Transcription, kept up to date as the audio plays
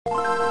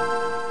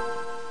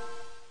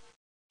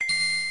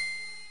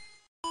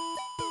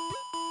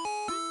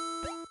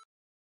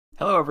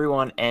Hello,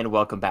 everyone, and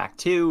welcome back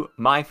to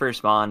My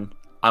First Mon.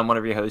 I'm one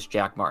of your hosts,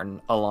 Jack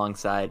Martin,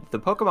 alongside the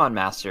Pokemon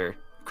Master,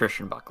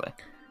 Christian Buckley.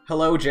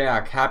 Hello,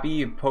 Jack.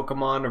 Happy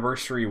Pokemon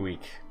Anniversary Week.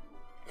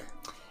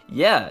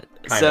 Yeah,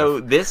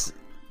 this...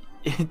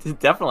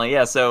 Definitely,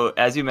 yeah. So,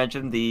 as you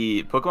mentioned,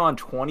 the Pokemon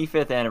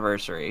 25th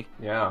anniversary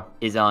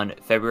is on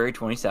February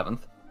 27th.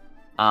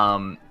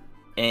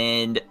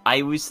 And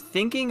I was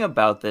thinking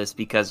about this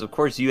because, of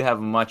course, you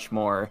have much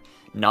more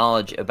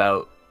knowledge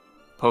about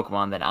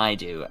Pokemon than I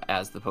do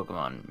as the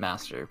Pokemon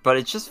Master. But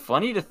it's just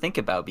funny to think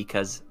about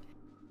because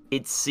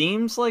it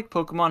seems like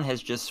Pokemon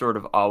has just sort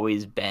of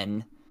always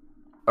been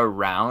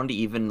around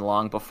even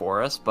long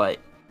before us, but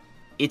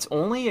it's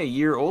only a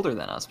year older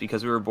than us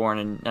because we were born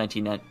in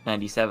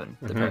 1997,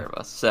 the pair of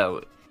us.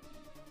 So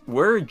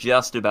we're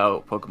just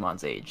about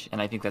Pokemon's age, and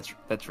I think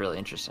that's really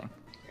interesting.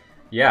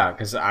 Yeah,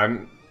 because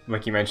I'm,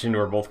 like you mentioned,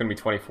 we're both going to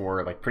be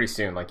 24, like, pretty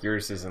soon. Like,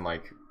 yours is in,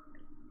 like,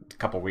 a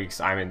couple weeks.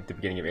 I'm in the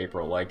beginning of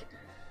April. Like,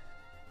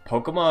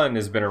 Pokemon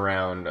has been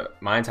around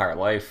my entire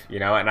life, you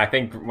know? And I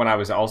think when I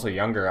was also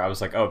younger, I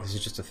was like, oh, this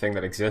is just a thing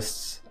that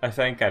exists, I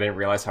think. I didn't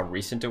realize how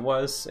recent it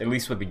was, at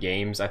least with the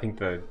games. I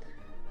think I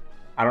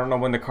don't know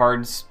when the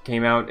cards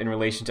came out in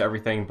relation to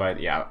everything, but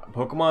yeah,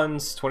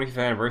 Pokemon's 25th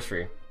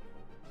anniversary.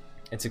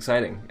 It's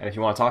exciting, and if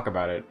you want to talk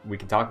about it, we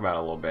can talk about it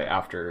a little bit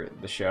after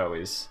the show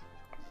is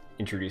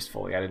introduced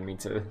fully. I didn't mean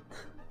to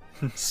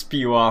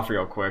spew off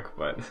real quick,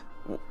 but...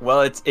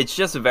 Well, it's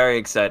just a very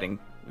exciting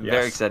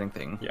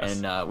thing,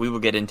 yes. And we will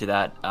get into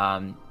that.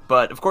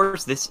 But, of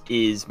course, this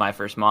is My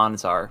First Mon.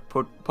 It's our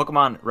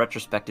Pokemon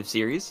retrospective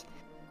series,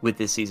 with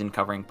this season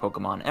covering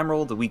Pokemon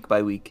Emerald week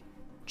by week,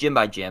 gym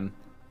by gym.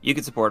 You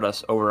can support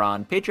us over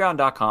on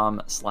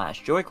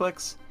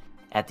patreon.com/joyclicks.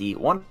 At the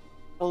 $1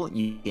 level,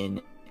 you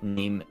can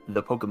name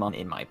the Pokemon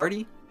in my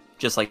party,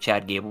 just like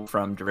Chad Gable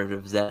from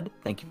Derivative Z.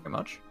 Thank you very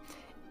much.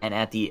 And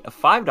at the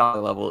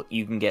 $5 level,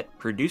 you can get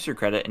producer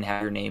credit and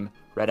have your name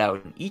read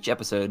out in each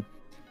episode,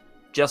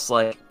 just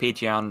like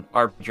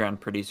our Patreon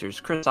producers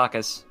Chris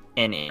Sakas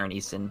and Aaron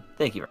Easton.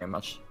 Thank you very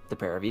much, the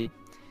pair of you.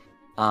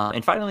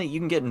 And finally, you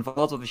can get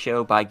involved with the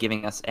show by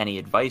giving us any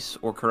advice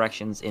or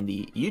corrections in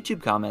the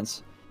YouTube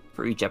comments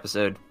for each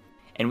episode,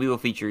 and we will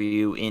feature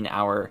you in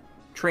our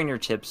trainer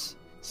tips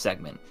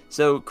segment.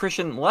 So,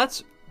 Christian,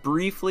 let's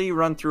briefly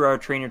run through our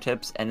trainer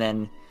tips, and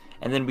then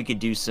we could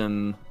do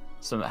have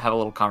a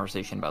little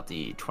conversation about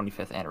the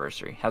 25th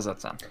anniversary. How's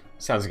that sound?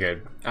 Sounds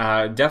good.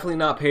 Definitely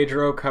not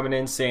Pedro coming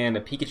in saying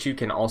Pikachu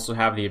can also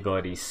have the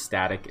ability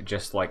Static,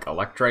 just like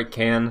Electrike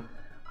can.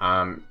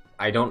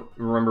 I don't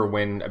remember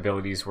when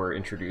abilities were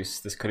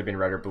introduced. This could have been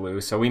Red or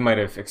Blue, so we might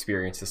have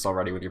experienced this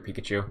already with your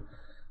Pikachu.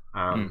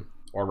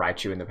 Or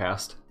Raichu in the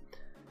past.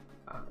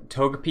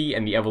 Togepi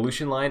and the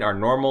evolution line are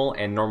normal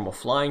and normal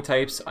flying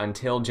types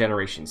until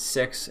Generation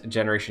 6.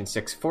 Generation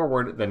 6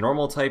 forward, the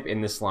normal type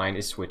in this line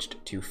is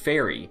switched to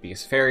Fairy,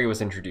 because Fairy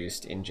was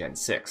introduced in Gen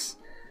 6.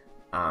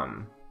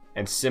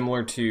 And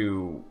similar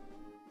to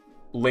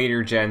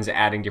later gens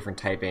adding different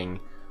typing,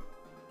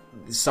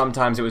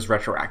 sometimes it was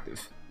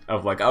retroactive.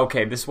 Of like,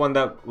 okay, this one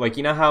that, like,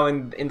 you know how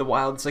in the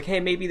wild, it's like, hey,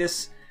 maybe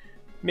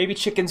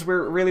chickens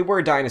really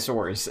were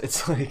dinosaurs.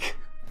 It's like...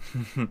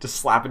 just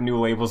slapping new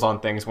labels on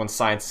things once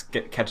science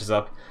catches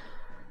up.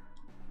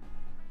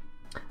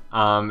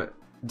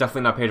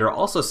 Definitely not Pedro.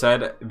 Also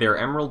said their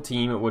Emerald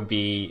team would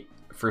be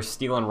for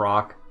Steel and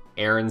Rock,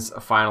 Aaron's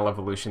final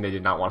evolution. They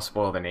did not want to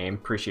spoil the name.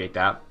 Appreciate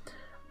that.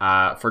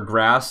 For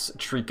Grass,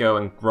 Trico,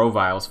 and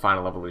Grovile's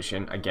final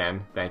evolution.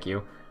 Again, thank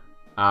you.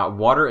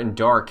 Water and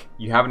Dark,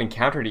 you haven't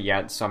encountered it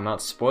yet, so I'm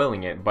not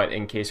spoiling it. But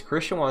in case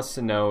Christian wants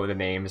to know the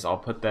names, I'll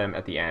put them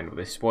at the end with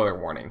a spoiler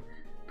warning.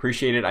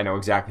 Appreciate it. I know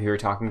exactly who you're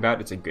talking about.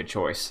 It's a good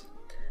choice.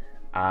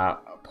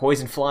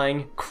 Poison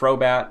Flying,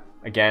 Crobat,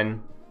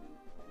 again,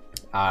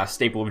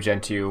 staple of Gen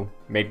 2,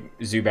 made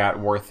Zubat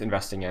worth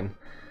investing in.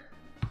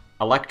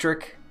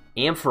 Electric,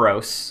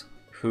 Ampharos,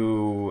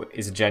 who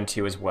is a Gen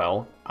 2 as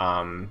well.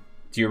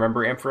 Do you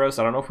remember Ampharos?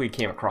 I don't know if we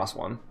came across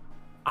one.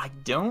 I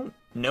don't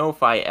know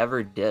if I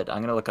ever did. I'm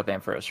going to look up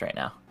Ampharos right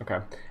now. Okay.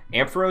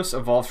 Ampharos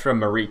evolved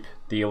from Mareep,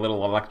 the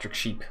little electric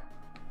sheep.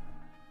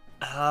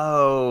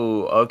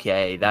 Oh,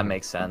 okay, that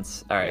makes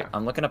sense. All right, Yeah.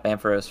 I'm looking up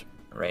Ampharos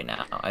right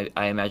now.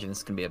 I imagine this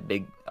is gonna be a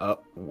big.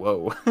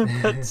 Whoa,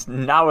 that's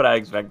not what I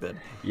expected.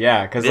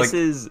 Yeah,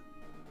 because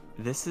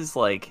this is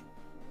like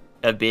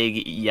a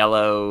big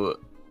yellow,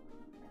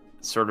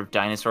 sort of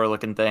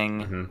dinosaur-looking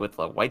thing with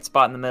a white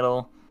spot in the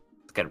middle.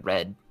 It's got a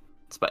red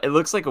spot. It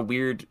looks like a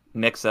weird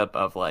mix-up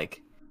of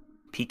like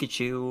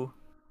Pikachu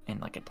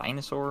and like a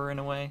dinosaur in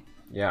a way.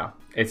 Yeah,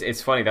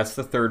 it's funny. That's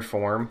the third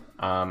form.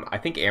 I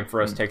think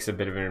Ampharos takes a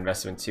bit of an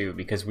investment too,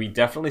 because we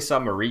definitely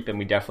saw Mareep and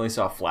we definitely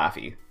saw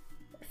Flaffy.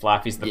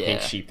 Flaffy's the pink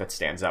sheep that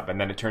stands up,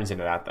 and then it turns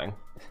into that thing.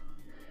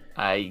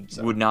 I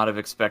would not have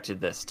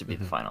expected this to be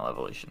the final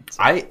evolution.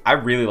 So. I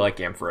really like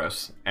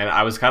Ampharos, and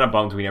I was kind of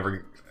bummed we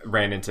never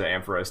ran into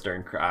Ampharos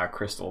during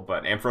Crystal,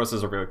 but Ampharos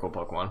is a really cool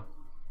Pokemon.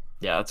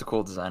 Yeah, that's a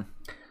cool design.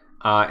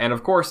 And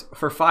of course,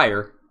 for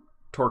Fire,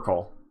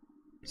 Torkoal.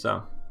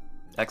 So...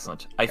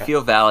 Excellent. I feel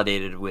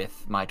validated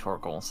with my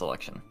Torkoal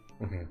selection.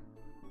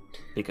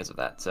 because of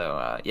that.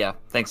 So yeah,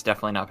 thanks.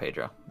 Definitely not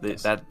Pedro.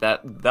 Yes.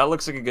 That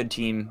looks like a good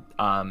team.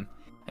 I'm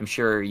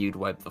sure you'd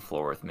wipe the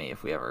floor with me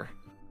if we ever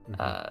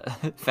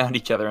found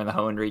each other in the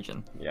Hoenn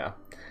region. Yeah.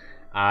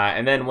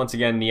 And then once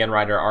again, Neon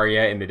Rider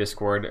Arya in the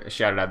Discord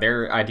shouted out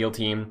their ideal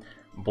team: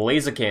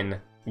 Blaziken,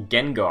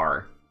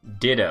 Gengar,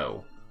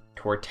 Ditto,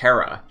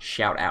 Torterra,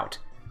 shout out,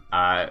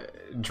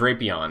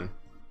 Drapion.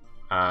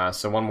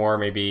 So one more,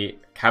 maybe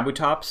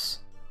Kabutops,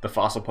 the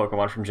fossil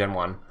Pokemon from Gen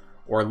 1,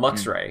 or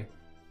Luxray,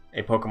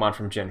 a Pokemon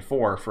from Gen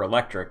 4 for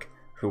Electric,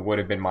 who would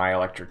have been my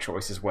electric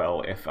choice as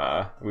well if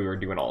we were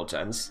doing all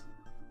gens.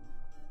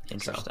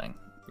 Interesting.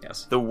 So,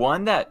 yes. The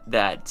one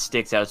that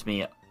sticks out to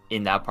me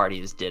in that party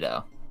is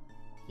Ditto.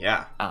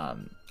 Yeah.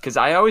 Because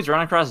I always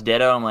run across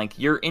Ditto. I'm like,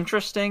 you're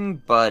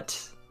interesting, but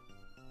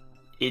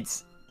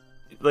it's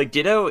like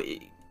Ditto.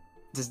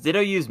 Does Ditto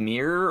use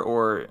Mirror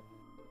or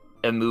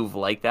a move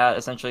like that?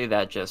 Essentially,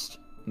 that just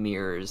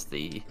mirrors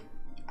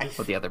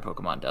what the other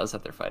Pokemon does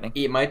that they're fighting.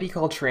 It might be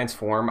called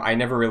Transform. I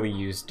never really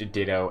used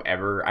Ditto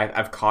ever.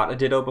 I've caught a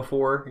Ditto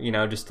before,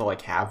 just to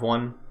like have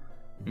one,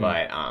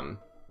 but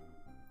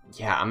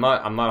yeah, I'm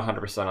not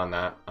 100% on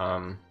that.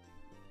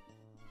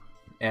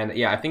 And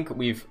yeah, I think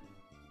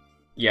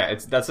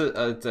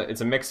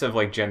it's a mix of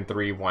like Gen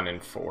 3, 1,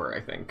 and 4,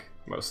 I think,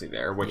 mostly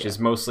there, which is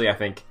mostly, I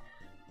think,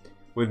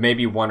 with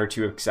maybe one or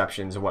two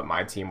exceptions, what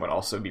my team would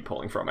also be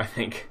pulling from, I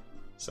think.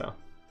 So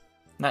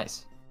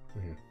nice.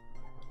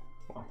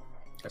 Well,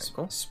 very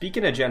cool.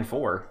 Speaking of Gen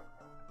 4,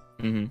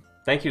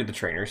 thank you to the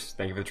trainers.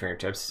 Thank you for the trainer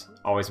tips.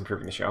 Always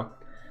improving the show.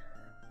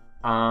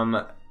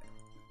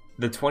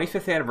 The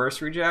 25th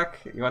anniversary, Jack,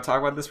 you want to talk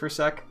about this for a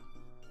sec?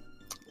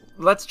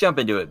 Let's jump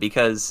into it,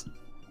 because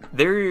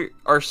there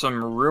are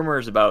some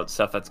rumors about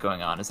stuff that's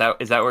going on. Is that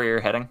where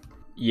you're heading?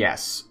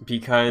 Yes,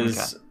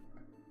 because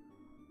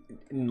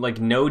like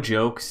no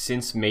joke,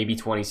 since maybe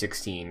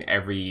 2016,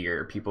 every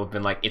year people have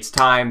been like, it's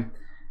time,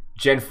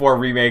 Gen 4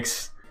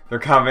 remakes, they're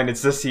coming,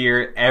 it's this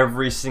year,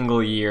 every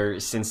single year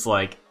since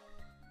like,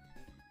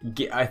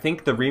 I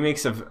think the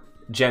remakes of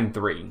Gen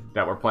 3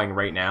 that we're playing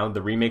right now,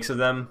 the remakes of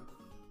them,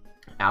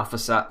 Alpha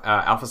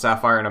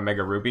Sapphire and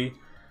Omega Ruby,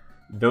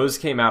 those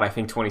came out, I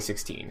think,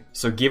 2016.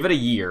 So give it a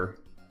year.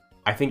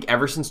 I think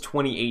ever since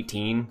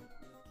 2018,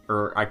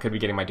 or I could be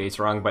getting my dates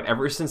wrong, but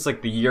ever since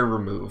like the year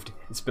removed,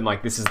 it's been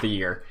like, this is the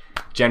year.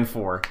 Gen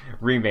 4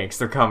 remakes,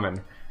 they're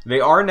coming.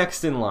 They are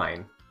next in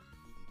line.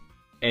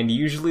 And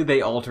usually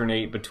they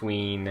alternate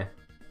between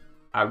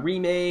a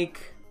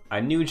remake,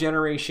 a new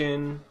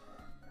generation,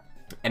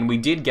 and we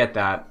did get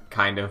that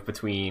kind of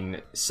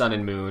between Sun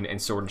and Moon and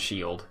Sword and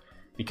Shield,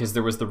 because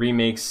there was the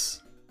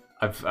remakes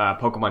of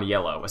Pokemon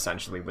Yellow,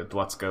 essentially, with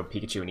Let's Go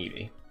Pikachu and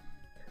Eevee.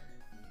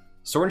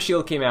 Sword and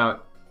Shield came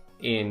out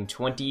in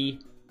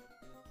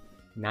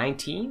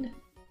 2019,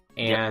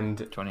 and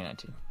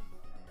 2019.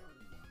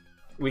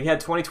 We had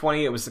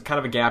 2020. It was kind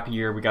of a gap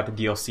year. We got the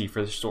DLC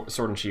for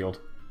Sword and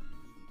Shield.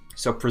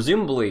 So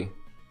presumably,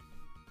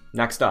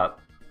 next up,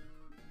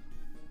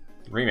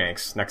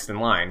 remakes, next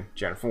in line,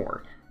 Gen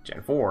 4.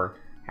 Gen 4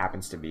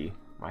 happens to be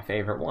my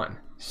favorite one.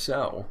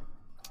 So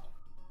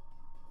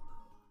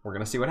we're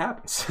gonna see what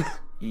happens.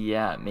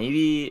 Yeah,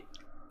 maybe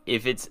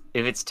if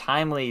it's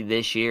timely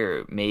this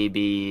year,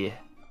 maybe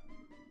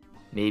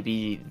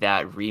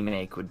that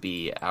remake would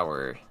be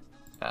our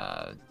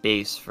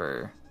base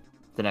for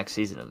the next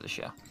season of the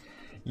show.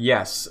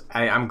 Yes,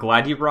 I'm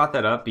glad you brought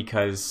that up,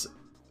 because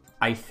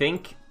I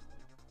think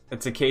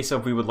it's a case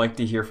of we would like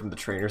to hear from the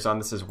trainers on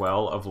this as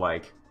well, of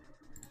like,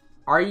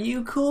 are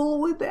you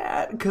cool with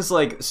that? Because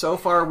like, so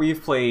far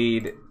we've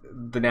played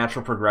the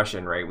natural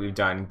progression, right? We've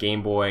done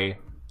Game Boy,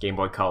 Game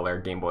Boy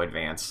Color, Game Boy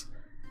Advance.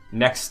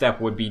 Next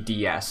step would be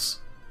DS.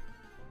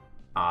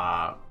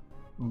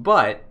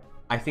 But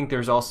I think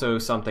there's also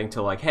something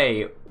to like,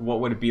 hey, what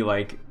would it be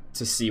like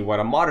to see what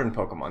a modern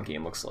Pokemon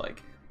game looks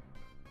like?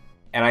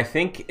 And I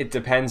think it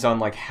depends on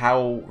like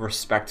how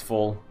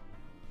respectful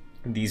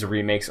these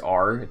remakes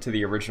are to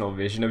the original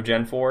vision of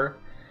Gen 4.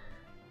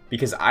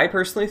 Because I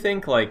personally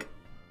think like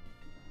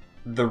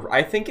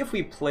I think if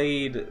we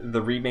played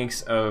the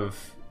remakes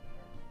of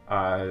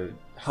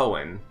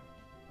Hoenn,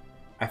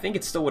 I think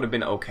it still would have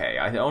been okay.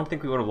 I don't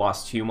think we would have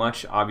lost too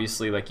much.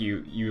 Obviously, like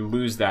you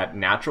lose that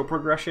natural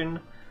progression,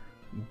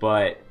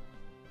 but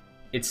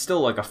it's still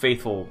like a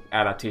faithful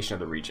adaptation of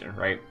the region,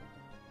 right?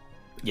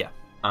 Yeah.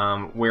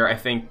 Where I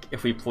think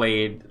if we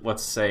played,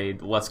 let's say,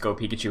 Let's Go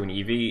Pikachu and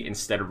Eevee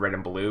instead of Red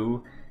and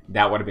Blue,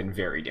 that would have been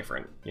very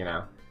different, you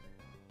know?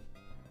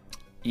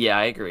 Yeah,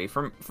 I agree.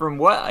 From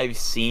what I've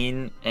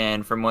seen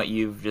and from what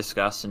you've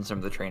discussed and some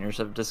of the trainers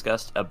have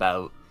discussed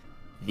about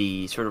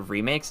the sort of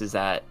remakes, is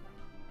that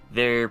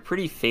they're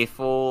pretty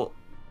faithful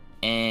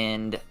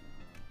and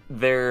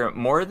they're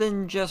more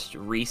than just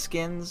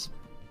reskins.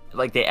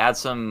 Like, they add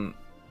some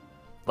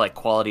like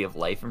quality of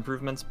life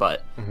improvements,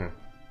 but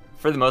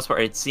for the most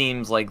part, it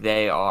seems like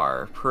they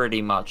are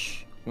pretty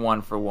much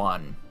one for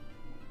one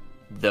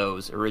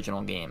those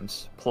original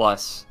games,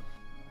 plus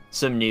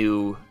some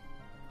new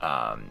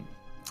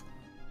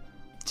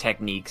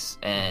techniques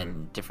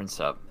and different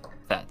stuff.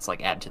 that's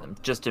like added to them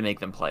just to make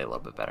them play a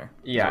little bit better.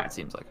 Yeah, what it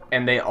seems like.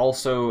 And they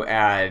also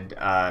add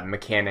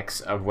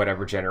mechanics of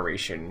whatever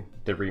generation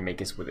the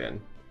remake is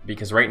within,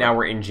 because right now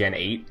we're in Gen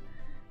 8,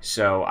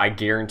 so I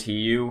guarantee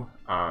you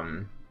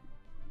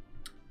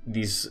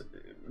these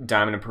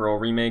Diamond and Pearl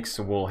remakes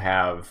will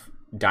have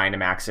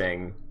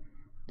Dynamaxing,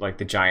 like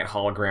the giant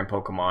hologram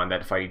Pokemon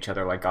that fight each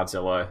other like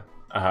Godzilla.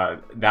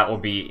 That will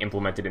be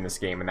implemented in this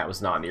game, and that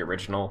was not in the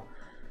original.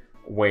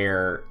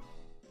 Where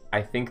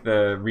I think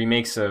the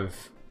remakes of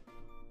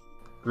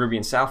Ruby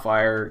and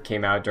Sapphire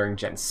came out during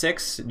Gen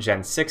 6.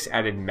 Gen 6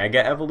 added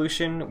Mega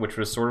Evolution, which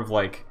was sort of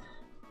like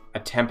a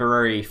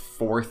temporary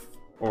fourth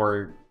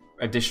or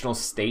additional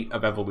state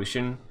of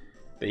evolution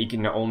that you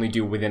can only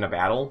do within a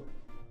battle.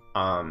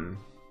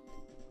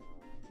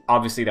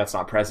 Obviously, that's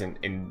not present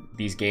in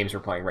these games we're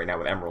playing right now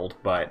with Emerald,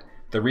 but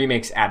the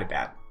remakes added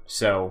that.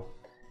 So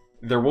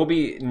there will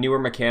be newer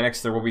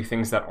mechanics. There will be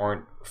things that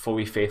aren't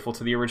fully faithful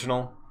to the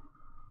original,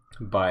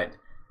 but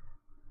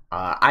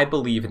I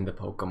believe in the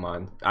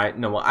Pokemon.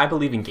 I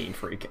believe in Game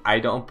Freak. I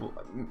don't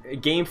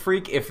Game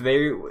Freak. If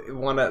they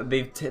wanna,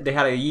 they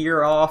had a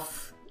year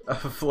off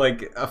of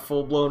like a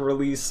full blown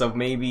release, so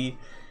maybe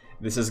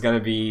this is gonna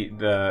be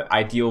the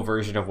ideal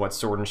version of what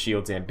Sword and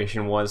Shield's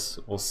ambition was.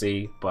 We'll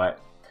see, but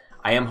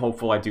I am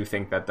hopeful. I do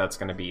think that that's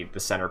gonna be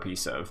the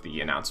centerpiece of the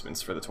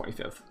announcements for the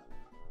 25th.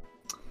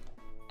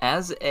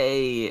 As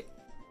a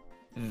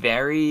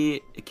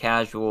very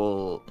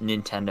casual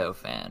Nintendo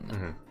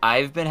fan,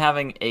 I've been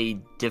having a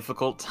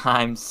difficult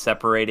time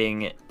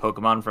separating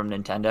Pokemon from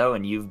Nintendo,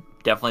 and you've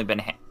definitely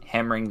been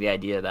hammering the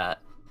idea that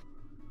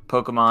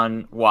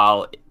Pokemon,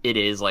 while it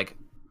is like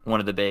one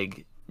of the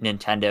big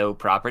Nintendo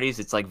properties,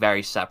 it's like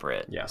very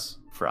separate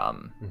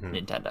from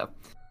Nintendo.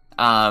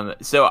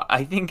 So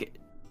I think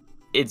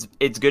it's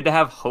good to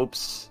have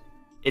hopes.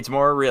 It's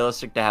more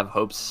realistic to have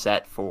hopes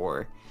set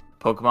for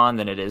Pokemon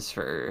than it is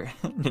for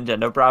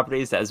Nintendo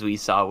properties, as we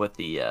saw with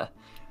the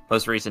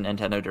most recent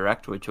Nintendo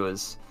Direct, which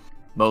was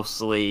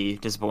mostly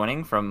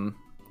disappointing from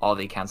all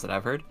the accounts that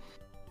I've heard.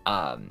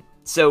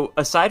 So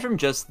aside from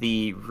just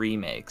the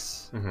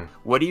remakes,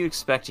 what do you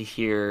expect to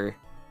hear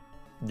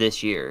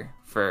this year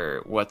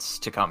for what's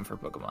to come for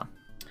Pokemon?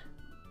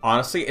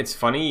 Honestly, it's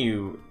funny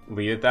you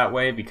lead it that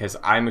way, because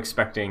I'm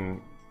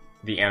expecting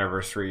the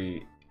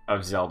anniversary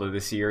of Zelda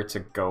this year to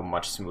go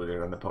much smoother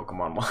than the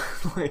Pokemon one.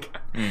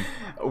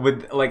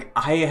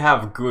 I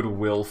have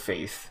goodwill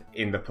faith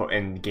in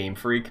in Game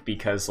Freak,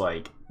 because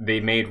like they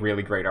made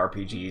really great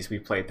RPGs.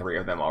 We've played 3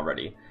 of them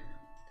already.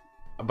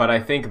 But I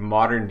think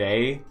modern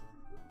day,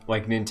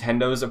 like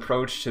Nintendo's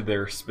approach to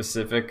their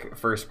specific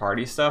first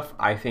party stuff,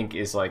 I think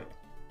is like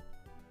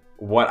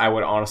what I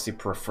would honestly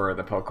prefer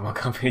the Pokemon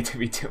Company to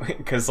be doing,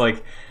 because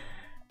like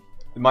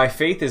my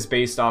faith is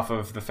based off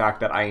of the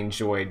fact that I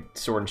enjoyed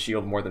Sword and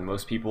Shield more than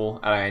most people,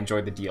 and I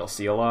enjoyed the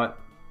DLC a lot,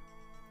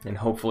 and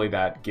hopefully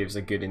that gives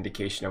a good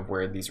indication of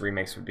where these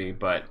remakes would be.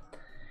 But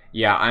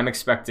yeah, I'm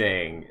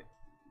expecting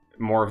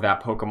more of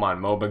that Pokemon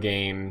MOBA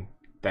game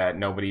that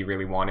nobody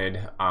really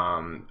wanted.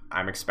 I'm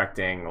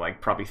expecting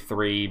like probably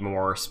 3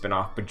 more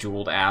spin-off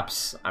Bejeweled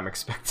apps. I'm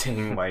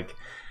expecting like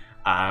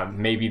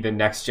maybe the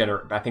next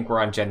I think we're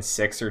on Gen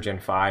 6 or Gen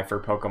 5 for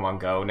Pokemon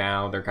Go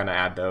now. They're gonna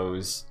add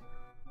those.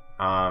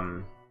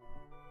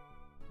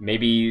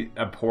 Maybe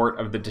a port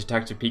of the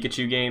Detective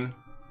Pikachu game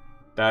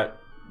that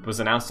was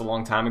announced a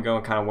long time ago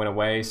and kind of went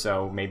away,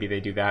 so maybe they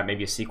do that.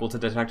 Maybe a sequel to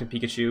Detective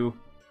Pikachu.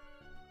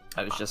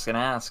 I was just gonna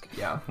ask.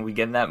 Yeah. We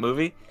getting that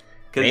movie?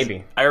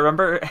 Maybe. I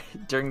remember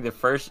during the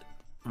first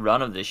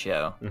run of the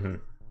show,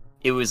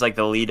 it was like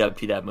the lead up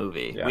to that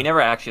movie. Yeah. We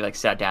never actually like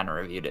sat down and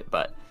reviewed it,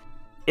 but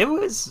it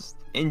was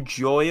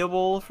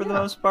enjoyable for the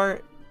most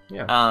part.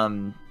 Yeah.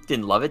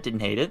 Didn't love it,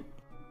 didn't hate it.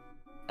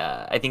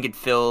 I think it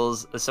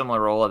fills a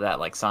similar role of that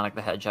like Sonic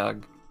the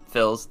Hedgehog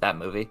fills that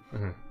movie.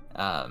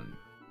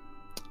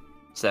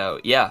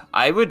 So yeah,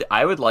 I would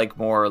like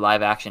more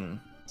live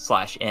action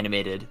 /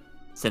 animated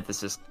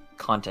synthesis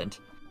content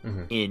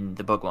in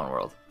the Pokemon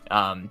world.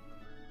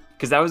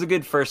 Because that was a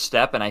good first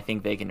step, and I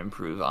think they can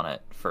improve on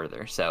it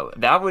further. So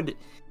that would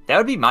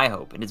be my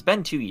hope. And it's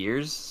been 2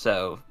 years,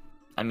 so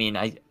I mean,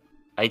 I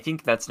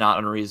think that's not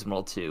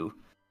unreasonable to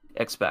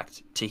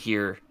expect to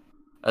hear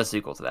a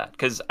sequel to that,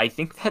 because I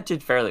think that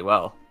did fairly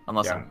well,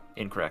 unless I'm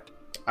incorrect.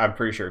 I'm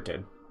pretty sure it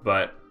did.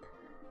 But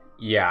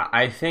yeah,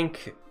 I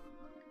think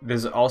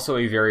there's also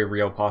a very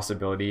real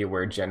possibility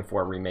where Gen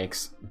 4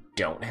 remakes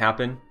don't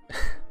happen.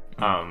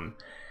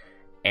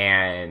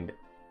 And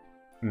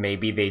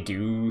maybe they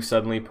do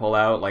suddenly pull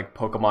out like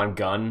Pokemon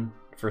Gun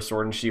for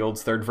Sword and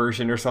Shield's 3rd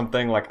version or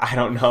something. Like, I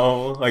don't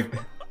know. Like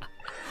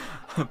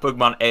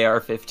Pokemon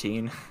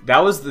AR-15. That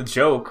was the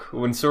joke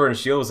when Sword and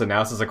Shield was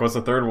announced. It's like, what's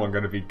the 3rd one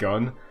going to be?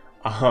 Gun?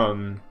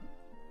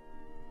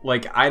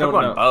 Like, I don't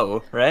know.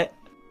 Bow, right?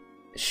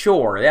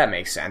 Sure, that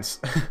makes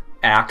sense.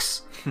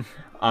 Axe.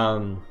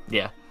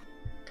 Yeah.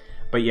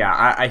 But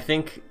yeah, I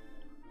think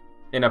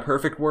in a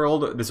perfect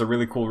world, there's a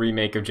really cool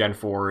remake of Gen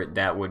 4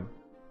 that would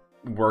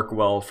work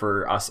well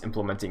for us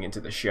implementing into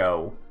the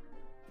show.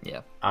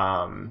 Yeah.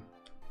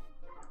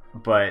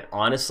 But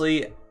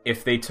honestly,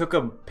 if they took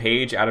a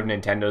page out of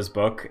Nintendo's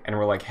book and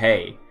were like,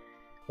 hey,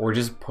 we're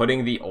just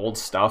putting the old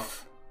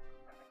stuff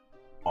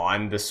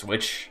on the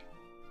Switch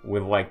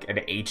with like an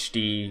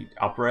HD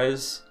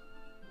upres,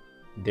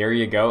 there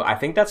you go. I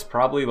think that's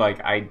probably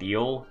like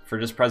ideal for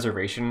just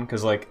preservation,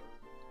 because like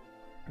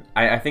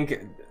I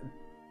think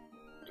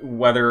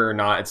whether or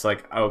not it's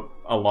like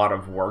a lot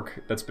of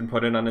work that's been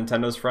put in on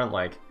Nintendo's front,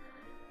 like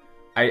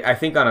I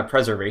think on a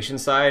preservation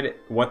side,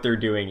 what they're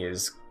doing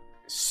is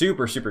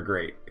super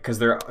great, because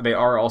they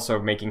are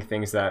also making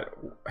things that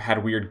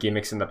had weird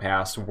gimmicks in the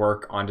past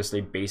work on just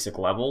a basic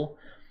level,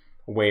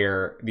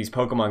 where these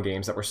Pokemon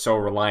games that were so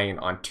reliant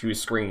on 2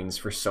 screens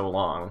for so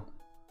long,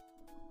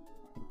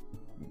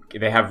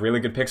 they have really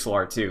good pixel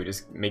art too.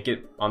 Just make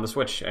it on the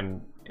Switch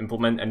and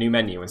implement a new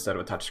menu instead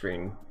of a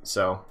touchscreen.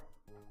 So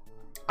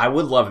I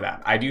would love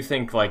that. I do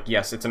think, like,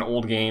 yes, it's an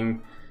old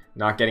game,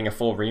 not getting a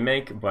full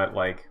remake, but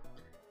like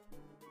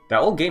that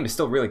old game is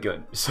still really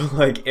good. So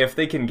like if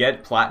they can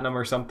get Platinum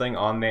or something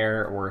on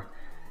there, or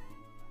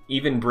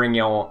even bring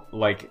out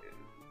like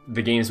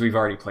the games we've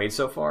already played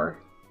so far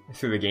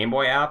through the Game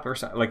Boy app, or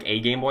something, like a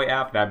Game Boy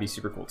app, that'd be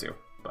super cool too.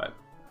 But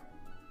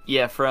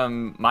yeah,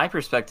 from my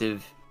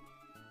perspective,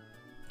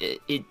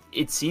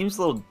 it seems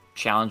a little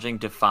challenging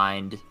to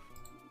find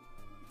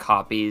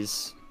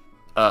copies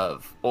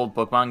of old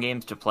Pokemon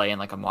games to play in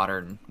like a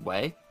modern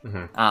way.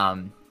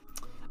 Mm-hmm.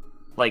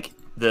 Like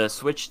the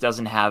Switch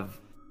doesn't have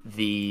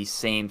the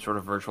same sort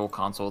of virtual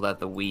console that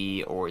the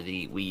Wii or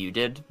the Wii U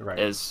did, right.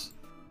 as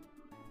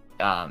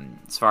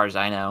far as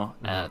I know.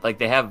 Mm-hmm.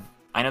 Like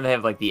I know they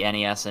have like the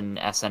NES and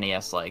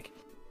SNES like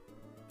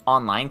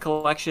online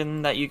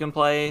collection that you can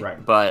play,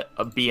 right.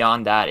 But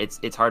beyond that,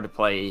 it's hard to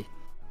play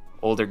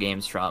older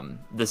games from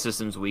the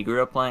systems we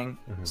grew up playing.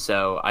 Mm-hmm.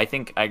 So I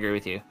think I agree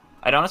with you.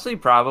 I'd honestly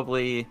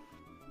probably,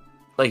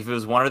 like, if it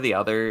was one or the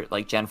other,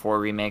 like Gen 4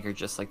 remake or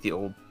just like the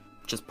old,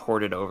 just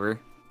ported over,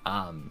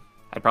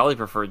 I'd probably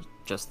prefer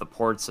just the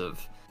ports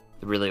of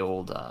the really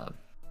old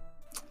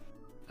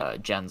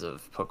gens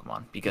of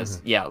Pokemon, because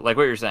mm-hmm. yeah, like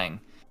what you're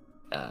saying,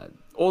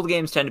 old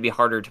games tend to be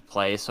harder to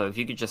play, so if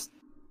you could just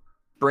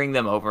bring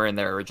them over in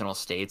their original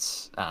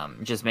states,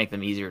 just make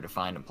them easier to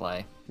find and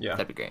play, yeah,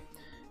 that'd be great.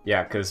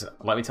 Yeah, because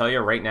let me tell you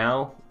right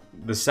now,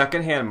 the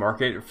secondhand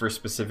market for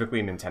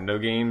specifically Nintendo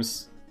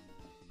games,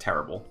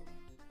 terrible.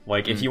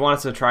 Like, if you wanted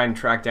to try and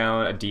track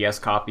down a DS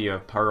copy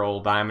of Pearl,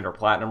 Diamond, or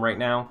Platinum right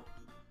now,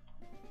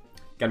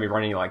 gotta be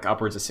running like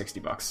upwards of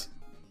 $60.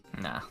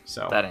 Nah,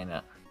 so that ain't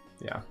it.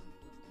 Yeah,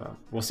 so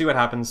we'll see what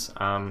happens.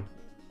 I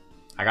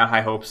got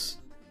high hopes.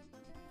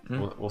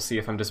 We'll see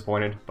if I'm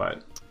disappointed,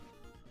 but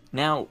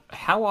now,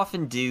 how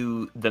often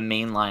do the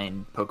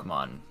mainline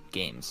Pokemon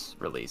games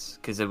release?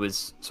 Because it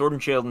was Sword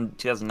and Shield in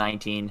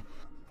 2019.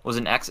 Was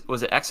it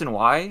X and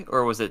Y,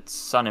 or was it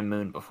Sun and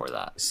Moon before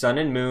that? Sun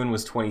and Moon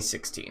was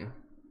 2016.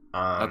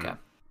 Okay.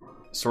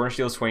 Sword and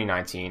Shield is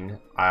 2019.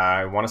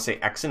 I want to say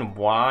X and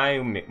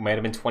Y might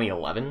have been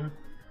 2011.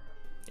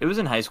 It was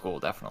in high school,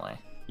 definitely.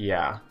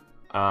 Yeah.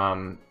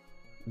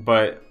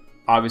 But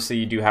obviously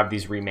you do have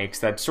these remakes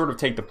that sort of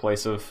take the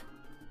place of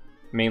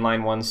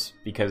mainline ones,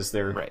 because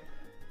they're, right,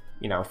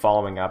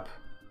 following up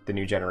the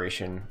new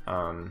generation.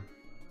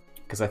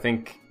 Because I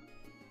think,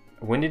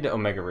 when did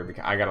Omega Ruby?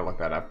 I gotta look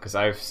that up, because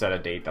I've set a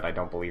date that I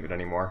don't believe it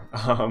anymore.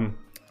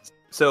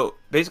 So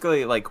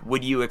basically, like,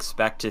 would you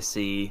expect to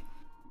see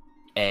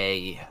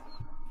a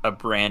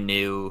brand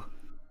new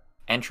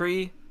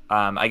entry?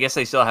 I guess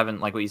they still haven't,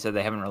 like what you said,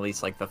 they haven't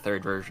released like the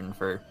 3rd version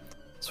for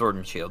Sword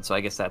and Shield, so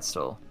I guess that's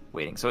still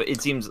waiting. So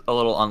it seems a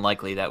little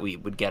unlikely that we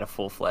would get a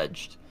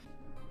full-fledged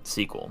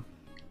sequel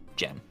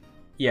gen.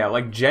 Yeah,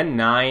 like Gen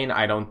 9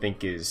 I don't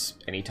think is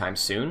anytime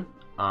soon.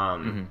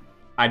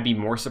 I'd be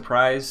more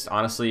surprised,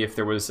 honestly, if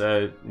there was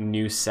a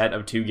new set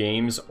of 2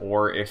 games,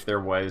 or if there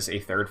was a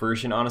 3rd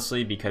version,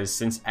 honestly, because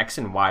since X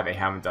and Y, they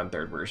haven't done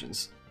 3rd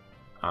versions.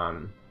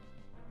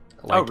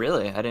 Oh,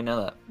 really? I didn't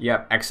know that.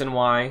 Yeah, X and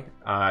Y.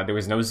 There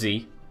was no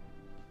Z.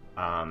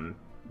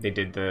 They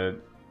did the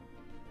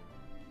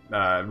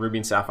Ruby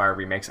and Sapphire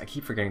remakes. I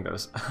keep forgetting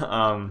those.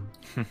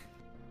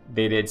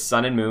 They did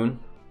Sun and Moon.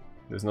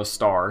 There's no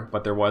star,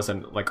 but there was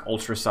an like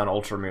Ultra Sun,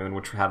 Ultra Moon,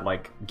 which had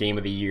like Game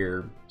of the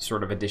Year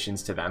sort of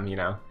additions to them,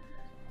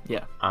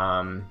 Yeah.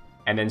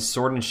 And then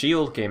Sword and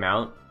Shield came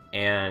out,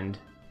 and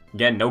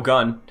again, no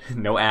gun,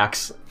 no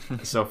axe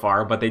so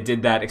far, but they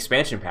did that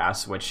expansion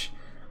pass, which,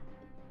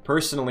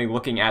 personally,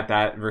 looking at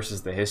that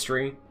versus the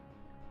history,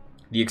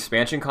 the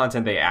expansion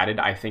content they added,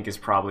 I think, is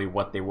probably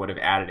what they would have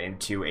added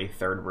into a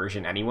 3rd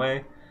version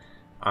anyway.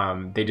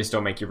 They just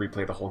don't make you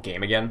replay the whole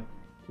game again.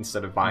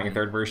 Instead of buying a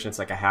 3rd version, it's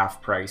like a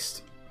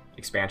half-priced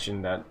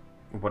expansion that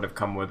would have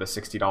come with a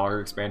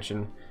 $60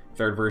 expansion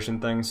 3rd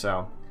version thing.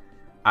 So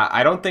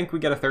I don't think we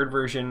get a 3rd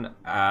version.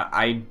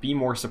 I'd be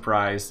more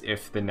surprised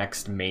if the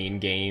next main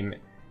game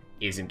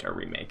isn't a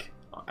remake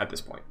at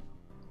this point.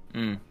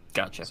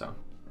 Gotcha. So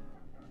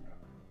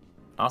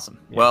awesome.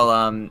 Yeah.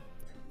 Well,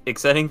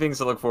 exciting things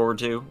to look forward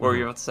to. What were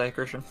you about to say,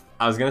 Christian?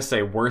 I was gonna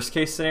say, worst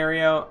case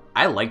scenario,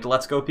 I liked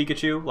Let's Go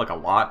Pikachu like a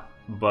lot,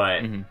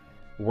 but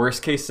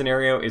worst case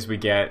scenario is we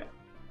get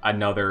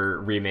another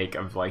remake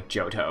of like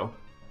Johto,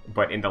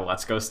 but in the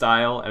Let's Go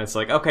style, and it's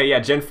like, okay, yeah,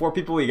 Gen 4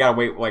 people, you gotta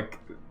wait like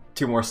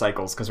 2 more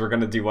cycles because we're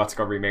gonna do Let's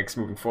Go remakes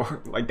moving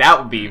forward. Like that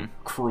would be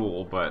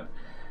cruel, but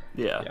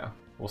yeah,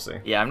 we'll see.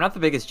 Yeah, I'm not the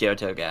biggest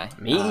Johto guy.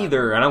 Me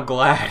either, and I'm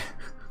glad.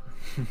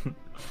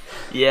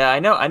 Yeah, I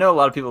know a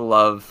lot of people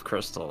love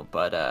Crystal,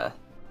 but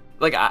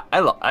like I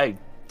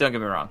don't get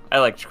me wrong, I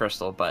liked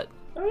Crystal, but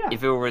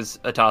if it was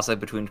a toss-up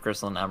between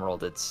Crystal and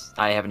Emerald,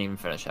 I haven't even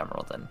finished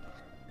Emerald, and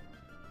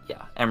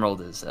yeah,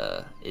 Emerald is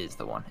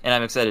the one, and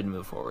I'm excited to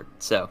move forward.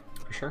 So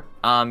for sure.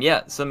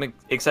 Yeah, some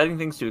exciting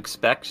things to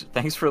expect.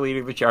 Thanks for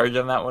leading the charge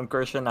on that one,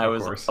 Christian. I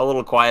was course. a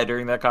little quiet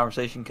during that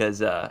conversation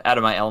because out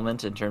of my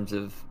element in terms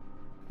of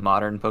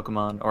modern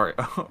Pokemon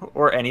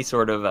or any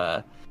sort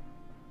of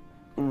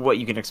what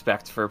you can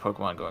expect for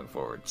Pokemon going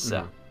forward.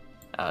 So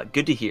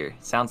good to hear.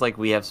 Sounds like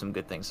we have some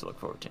good things to look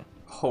forward to.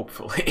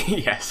 Hopefully,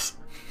 yes.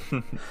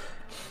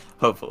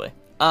 Hopefully.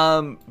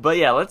 But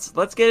yeah,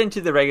 let's get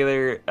into the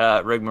regular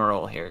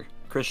rigmarole here.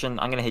 Christian,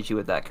 I'm gonna hit you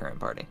with that current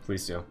party.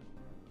 Please do.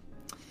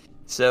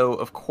 So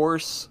of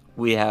course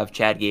we have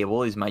Chad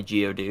Gable. He's my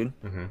Geodude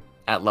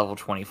at level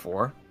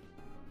 24.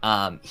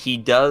 He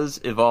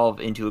does evolve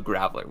into a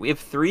Graveler. We have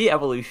 3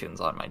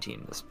 evolutions on my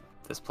team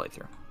this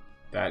playthrough.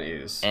 That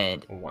is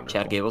and wonderful.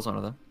 Chad Gable's one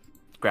of them.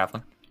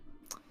 Graveler.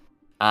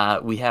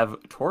 We have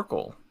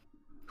Torkoal,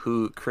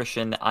 who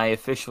Christian I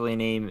officially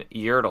name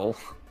Yertle.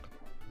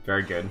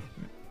 Very good.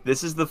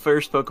 This is the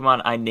first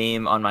Pokemon I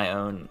name on my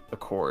own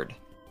accord.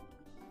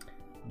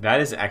 That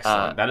is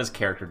excellent. That is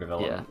character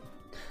development.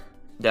 Yeah,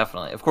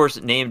 definitely. Of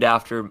course, named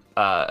after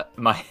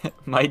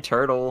my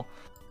turtle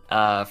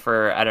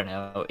for, I don't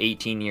know,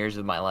 18 years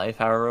of my life,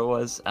 however it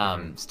was.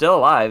 Still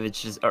alive.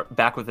 It's just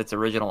back with its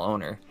original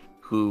owner,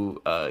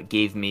 who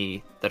gave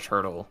me the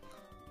turtle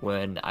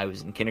when I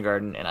was in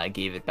kindergarten, and I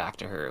gave it back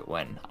to her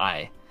when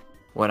I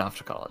went off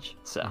to college.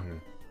 So,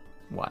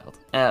 wild.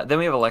 Then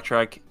we have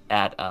Electrike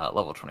at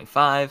level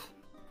 25.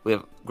 We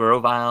have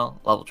Grovyle,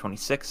 level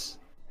 26.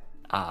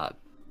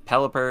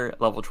 Pelipper,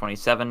 level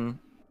 27.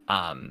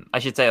 I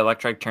should say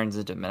Electrike turns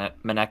into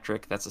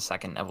Manectric. That's the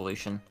second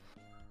evolution.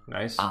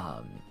 Nice.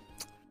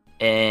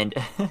 And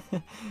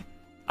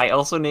I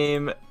also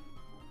name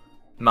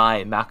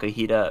my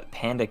Makuhita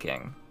Panda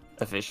King,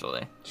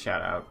 officially.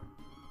 Shout out.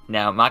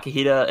 Now,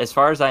 Makuhita, as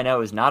far as I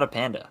know, is not a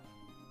panda.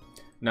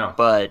 No.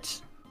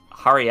 But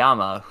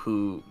Hariyama,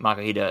 who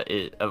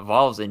Makuhita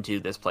evolves into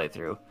this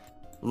playthrough,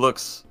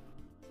 looks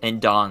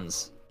and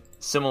dons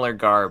similar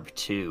garb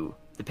to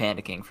the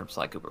Panda King from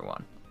Sly Cooper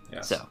 1.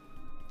 Yes. So,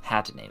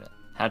 had to name it.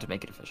 Had to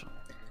make it official.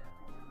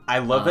 I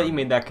love that you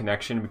made that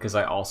connection because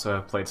I also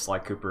have played Sly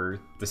Cooper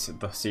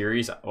the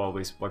series, well, at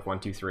least like 1,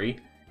 2, 3,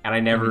 and I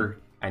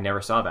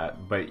never saw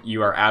that. But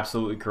you are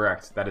absolutely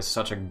correct. That is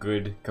such a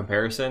good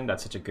comparison.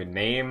 That's such a good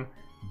name.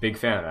 Big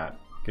fan of that.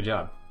 Good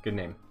job. Good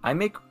name.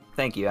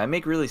 Thank you. I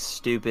make really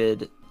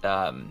stupid,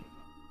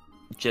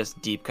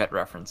 just deep cut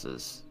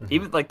references.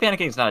 Even like Panda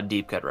King's not a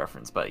deep cut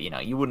reference, but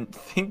you wouldn't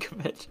think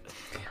of it.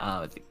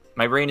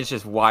 My brain is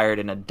just wired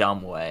in a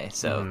dumb way,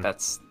 so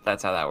that's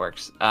how that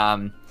works.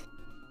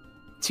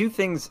 2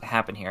 things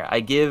happen here. I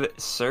give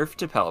Surf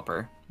to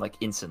Pelipper, like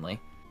instantly.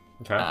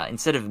 Okay.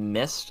 Instead of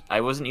Mist, I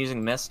wasn't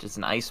using Mist. It's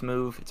an ice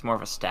move. It's more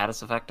of a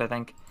status effect, I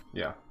think.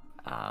 Yeah.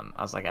 I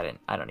was like,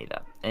 I don't need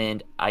that.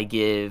 And I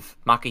give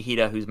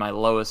Makuhita, who's my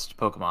lowest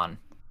Pokemon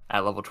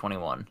at level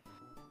 21,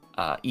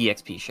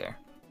 EXP share,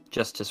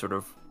 just to sort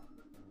of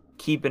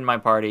keep in my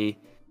party,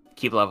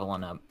 keep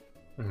leveling up.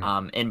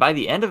 And by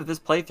the end of this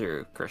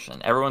playthrough,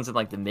 Christian, everyone's in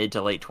like the mid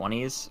to late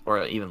 20s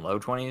or even low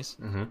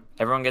 20s.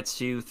 Everyone gets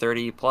to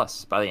 30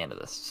 plus by the end of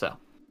this. So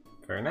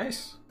very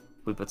nice.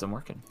 We put some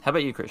work in. How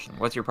about you, Christian?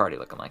 What's your party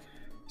looking like?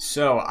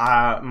 So,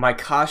 my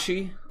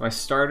Kashi, my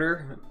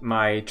starter,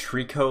 my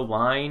Trico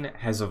line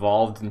has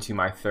evolved into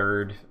my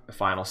 3rd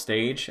final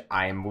stage.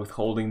 I am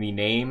withholding the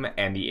name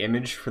and the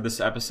image for this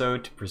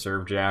episode to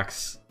preserve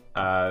Jack's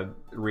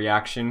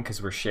reaction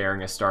because we're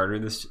sharing a starter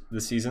this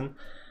season.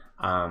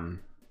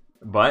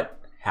 But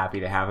happy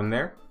to have him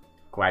there.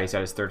 Glad he's at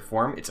his 3rd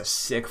form. It's a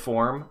sick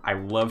form. I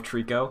love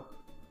Trico.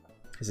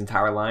 His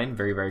entire line,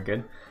 very, very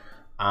good.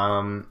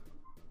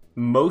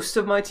 Most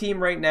of my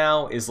team right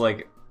now is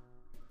like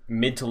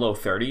mid to low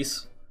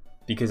 30s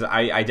because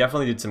I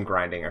definitely did some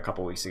grinding a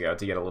couple weeks ago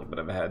to get a little bit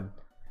of ahead,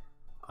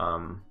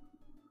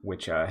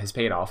 which has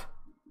paid off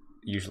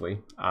usually.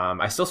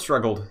 I still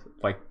struggled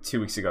like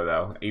 2 weeks ago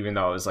though, even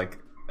though I was like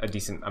a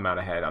decent amount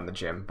ahead on the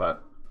gym.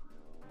 But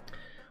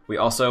we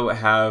also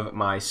have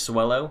my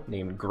Swellow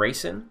named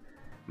Grayson,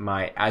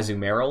 my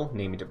Azumarill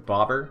named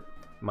Bobber,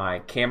 my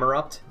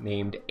Camerupt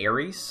named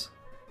Aries,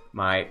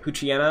 my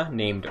Poochyena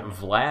named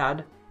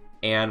Vlad,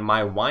 and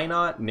my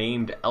Wynot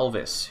named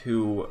Elvis,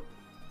 who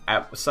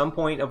at some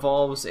point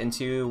evolves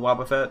into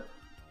Wobbuffet,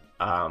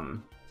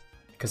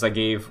 because I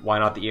gave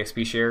Wynot the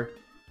EXP share.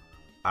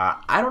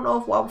 I don't know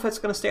if Wobbuffet's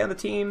going to stay on the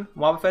team.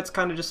 Wobbuffet's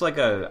kind of just like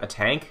a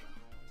tank,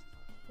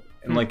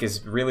 and like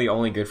is really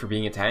only good for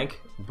being a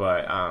tank,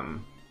 but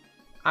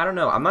I don't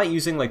know. I'm not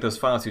using like those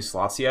final 2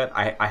 slots yet.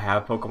 I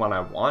have Pokemon I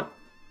want,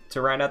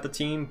 to round out the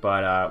team,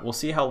 but we'll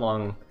see how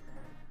long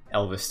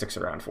Elvis sticks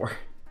around for.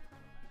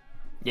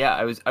 Yeah,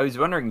 I was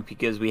wondering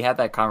because we had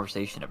that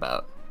conversation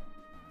about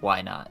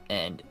why not,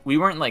 and we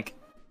weren't like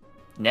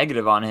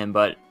negative on him,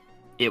 but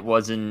he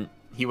wasn't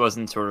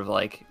sort of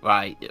like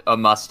a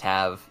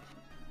must-have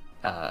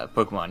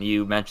Pokemon.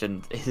 You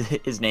mentioned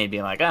his name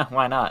being like,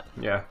 why not?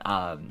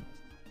 Yeah.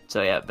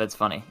 So yeah, that's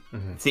funny.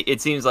 Mm-hmm. See,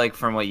 it seems like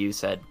from what you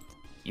said,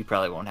 you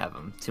probably won't have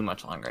him too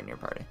much longer in your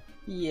party.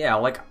 Yeah,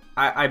 like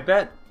I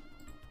bet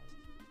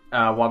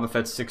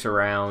Wobbuffet sticks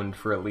around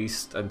for at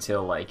least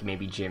until like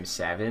maybe Gym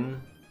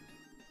 7.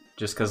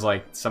 Just because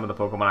like some of the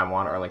Pokemon I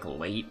want are like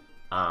late.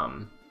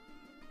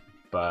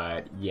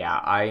 But yeah,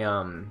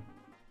 I'm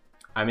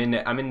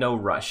in no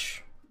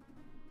rush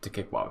to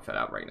kick Wobbuffet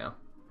out right now.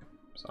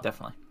 So.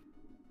 Definitely.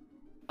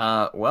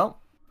 Well,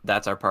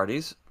 that's our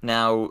parties.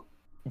 Now,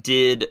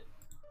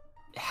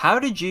 how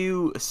did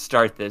you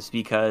start this?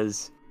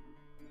 Because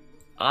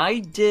I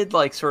did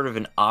like sort of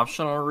an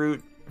optional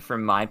route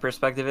from my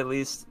perspective, at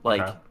least.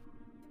 Like,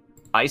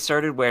 I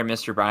started where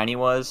Mr. Briny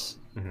was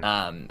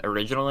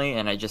originally,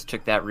 and I just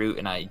took that route,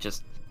 and I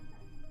just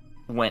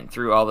went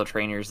through all the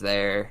trainers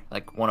there,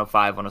 like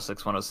 105,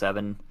 106,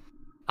 107,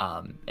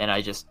 and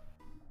I just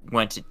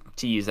went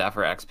to use that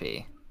for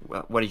XP.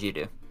 What did you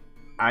do?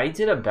 I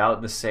did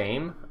about the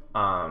same.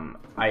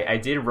 I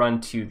did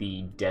run to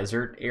the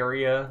desert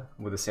area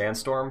with a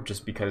sandstorm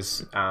just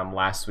because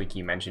last week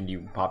you mentioned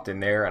you popped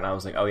in there, and I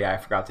was like, oh yeah, I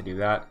forgot to do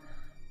that.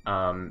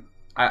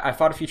 I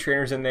fought a few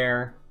trainers in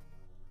there.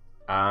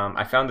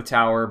 I found the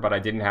tower, but I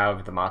didn't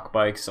have the Mach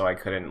Bike, so I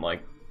couldn't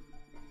like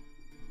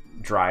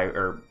drive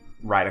or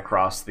ride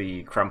across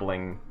the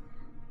crumbling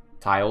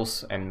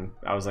tiles, and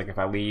I was like, if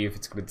I leave,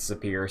 it's going to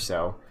disappear,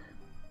 so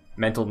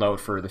mental note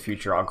for the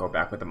future, I'll go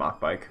back with the Mach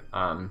Bike.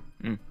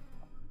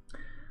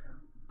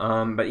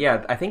 But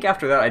yeah, I think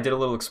after that I did a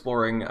little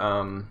exploring,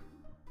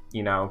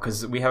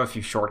 because we have a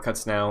few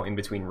shortcuts now in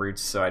between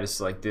routes, so I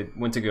just like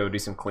went to go do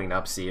some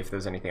cleanup, see if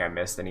there's anything I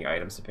missed, any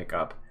items to pick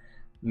up.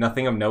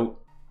 Nothing of note.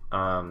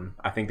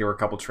 I think there were a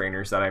couple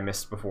trainers that I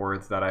missed before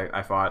that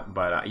I fought,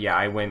 but yeah,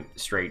 I went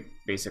straight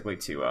basically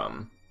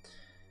to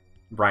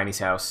Briny's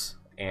house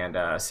and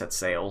set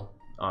sail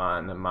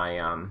on my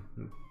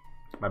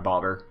my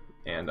bobber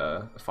and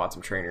fought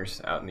some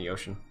trainers out in the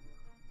ocean.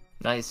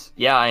 Nice.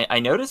 Yeah, I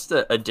noticed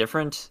a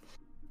different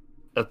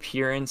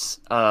appearance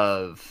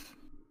of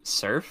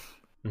Surf.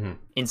 Mm-hmm.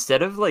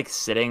 Instead of like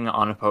sitting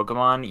on a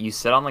Pokemon, you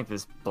sit on like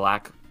this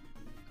black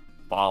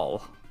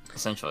ball,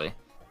 essentially.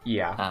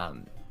 Yeah.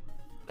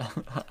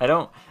 I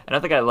don't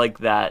think I like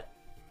that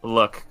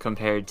look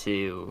compared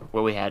to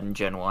what we had in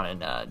Gen 1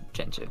 and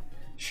Gen 2.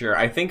 Sure,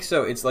 I think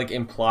so. It's like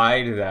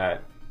implied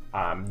that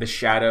the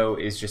shadow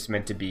is just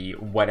meant to be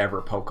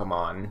whatever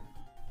Pokemon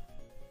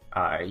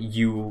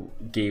you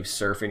gave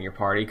Surf in your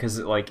party, because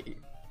like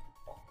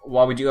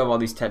while we do have all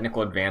these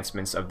technical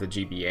advancements of the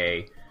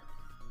GBA,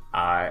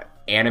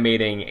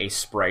 animating a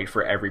sprite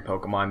for every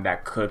Pokemon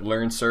that could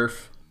learn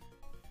Surf,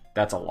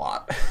 that's a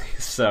lot.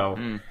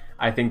 So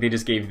I think they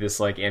just gave this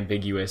like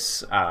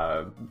ambiguous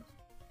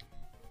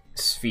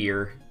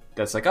sphere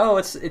that's like, oh,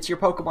 it's your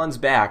Pokemon's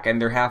back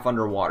and they're half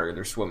underwater,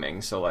 they're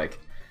swimming. So like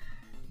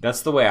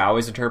that's the way I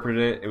always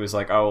interpreted it. It was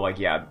like, oh, like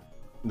yeah,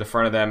 the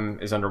front of them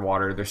is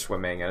underwater, they're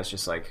swimming, and it's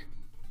just like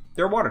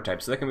they're water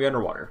types, so they can be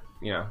underwater,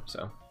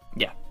 so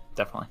yeah,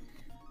 definitely.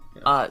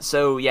 Yeah.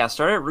 So yeah,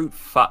 start at Route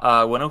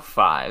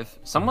 105.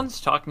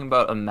 Someone's talking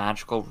about a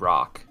magical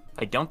rock.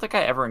 I don't think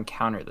I ever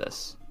encountered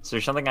this. Is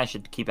there something I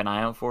should keep an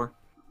eye out for?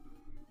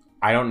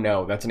 I don't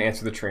know. That's an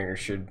answer the trainer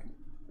should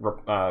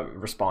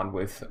respond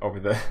with over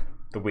the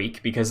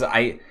week, because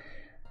I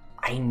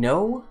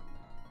know,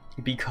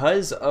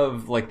 because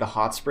of like the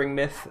hot spring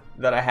myth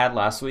that I had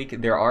last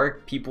week, there are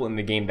people in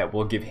the game that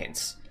will give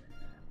hints.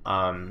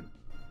 And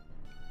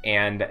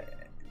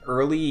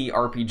early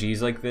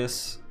RPGs like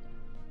this,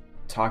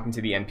 talking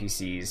to the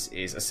NPCs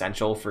is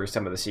essential for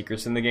some of the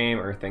secrets in the game,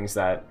 or things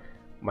that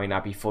might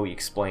not be fully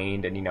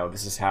explained, and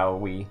this is how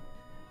we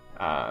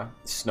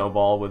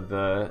snowball with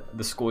the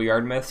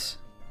schoolyard myths.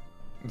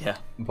 Yeah.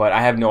 But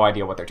I have no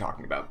idea what they're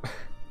talking about.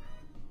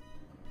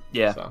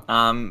 Yeah.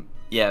 So.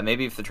 Yeah,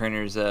 maybe if the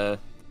trainers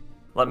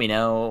let me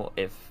know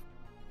if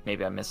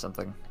maybe I missed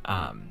something.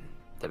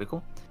 That'd be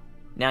cool.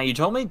 Now, you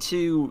told me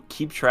to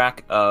keep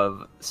track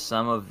of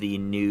some of the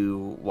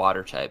new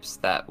water types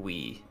that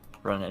we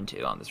run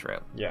into on this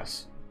route.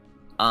 Yes.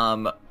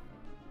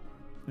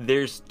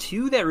 There's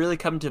two that really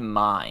come to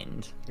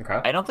mind.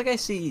 Okay. I don't think I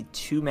see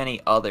too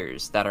many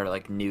others that are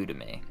like new to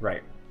me.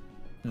 Right.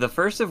 The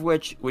first of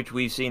which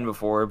we've seen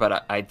before,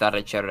 but I thought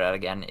I'd shout it out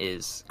again,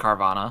 is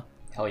Carvana.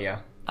 Hell yeah.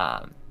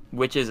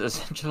 Which is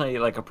essentially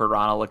like a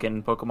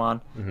piranha-looking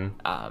Pokemon.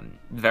 Mm-hmm.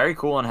 Very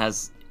cool, and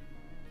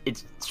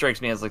it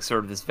strikes me as like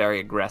sort of this very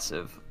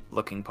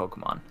aggressive-looking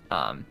Pokemon,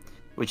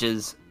 which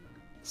is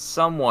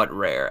somewhat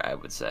rare, I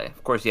would say.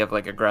 Of course, you have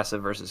like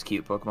aggressive versus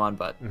cute Pokemon,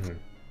 but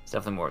it's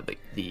definitely more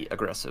the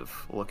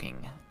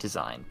aggressive-looking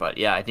design. But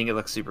yeah, I think it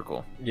looks super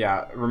cool.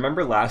 Yeah,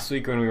 remember last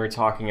week when we were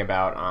talking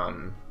about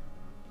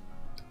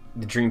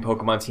the Dream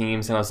Pokemon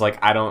teams, and I was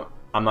like, I don't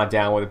I'm not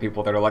down with the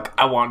people that are like,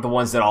 I want the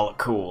ones that all look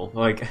cool.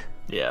 Like,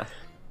 Yeah.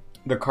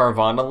 the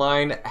Carvana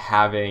line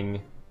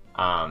having,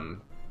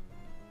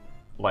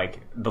 like,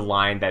 the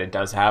line that it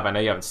does have. I know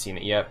you haven't seen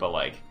it yet, but,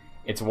 like,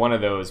 it's one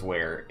of those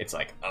where it's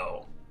like,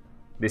 oh,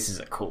 this is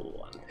a cool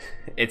one.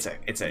 It's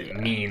a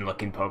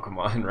mean-looking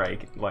Pokemon,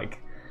 right? Like,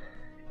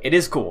 it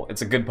is cool.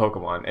 It's a good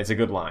Pokemon. It's a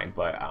good line,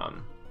 but,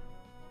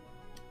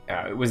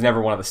 it was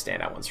never one of the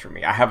standout ones for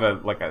me. I have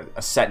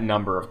a set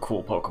number of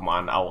cool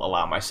Pokemon I'll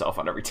allow myself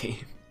on every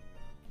team.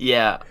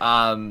 Yeah,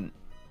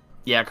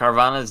 yeah,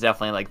 Carvana is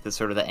definitely like the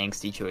sort of the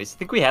angsty choice. I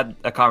think we had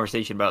a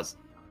conversation about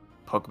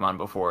Pokemon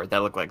before that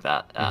looked like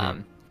that.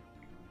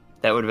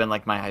 That would have been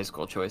like my high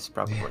school choice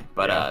probably.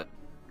 But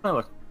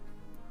look,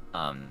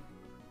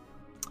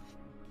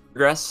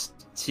 progress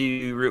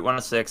to Route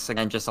 106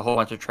 again. Just a whole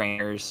bunch of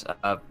trainers.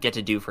 Get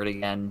to Dewford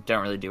again.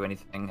 Don't really do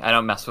anything. I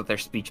don't mess with their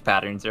speech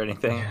patterns or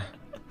anything.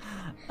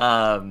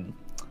 Route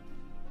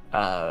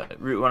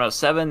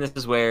 107. This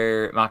is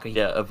where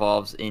Makuhita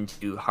evolves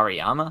into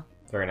Hariyama.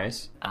 Very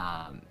nice.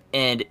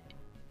 And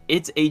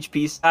its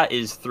HP stat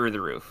is through the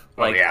roof.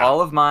 Like, yeah.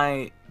 all of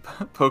my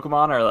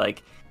Pokemon are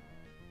like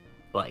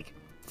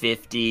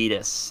 50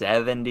 to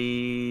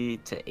 70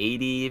 to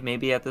 80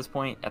 maybe at this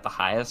point at the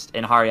highest,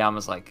 and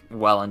Hariyama's like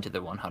well into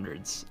the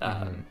 100s.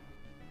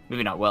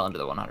 Maybe not well into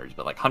the 100s,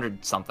 but like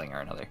 100 something or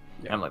another.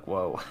 Yeah. And I'm like,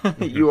 whoa,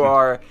 you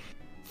are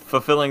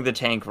fulfilling the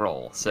tank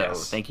role. So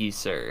yes. Thank you,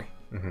 sir.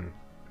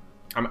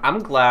 I'm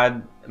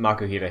glad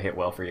Makuhita hit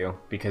well for you,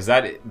 because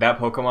that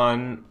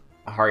Pokemon,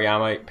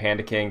 Hariyama,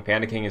 Panda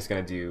King is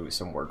going to do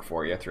some work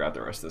for you throughout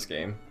the rest of this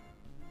game.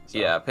 So.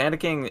 Yeah, Panda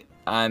King,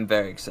 I'm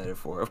very excited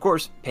for. Of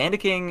course, Panda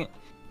King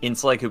in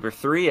Sly Cooper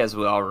 3, as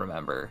we all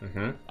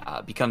remember,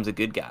 becomes a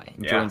good guy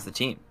and joins the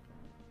team.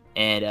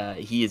 And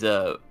he is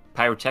a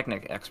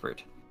pyrotechnic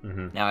expert.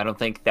 Now, I don't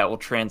think that will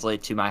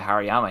translate to my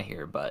Hariyama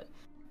here, but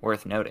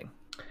worth noting.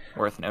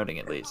 Worth noting,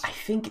 at least. I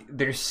think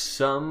there's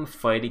some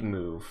fighting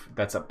move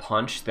that's a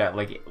punch that,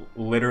 like,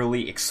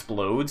 literally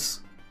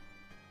explodes.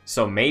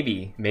 So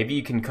maybe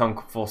you can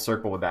come full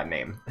circle with that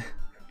name.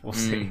 We'll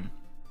see.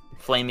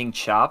 Flaming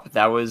Chop.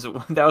 That was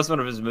one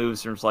of his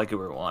moves from Sly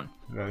Cooper 1.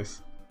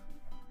 Nice.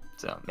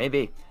 So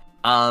maybe.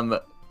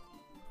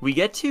 We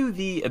get to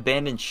the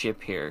abandoned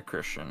ship here,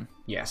 Christian.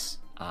 Yes.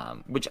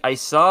 Which I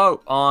saw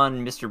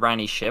on Mr.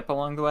 Briny's ship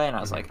along the way, and I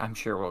was like, I'm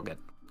sure we'll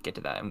get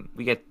to that. And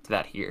we get to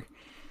that here.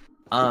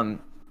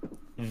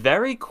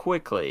 Very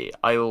quickly,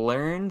 I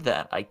learned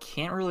that I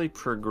can't really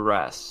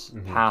progress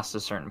past a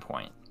certain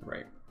point.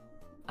 Right.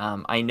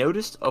 I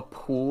noticed a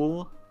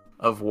pool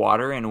of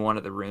water in one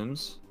of the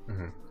rooms,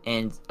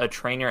 and a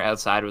trainer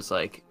outside was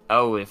like,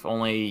 oh, if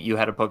only you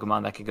had a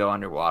Pokemon that could go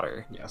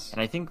underwater. Yes.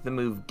 And I think the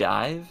move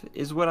Dive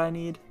is what I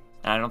need,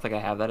 and I don't think I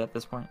have that at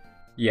this point.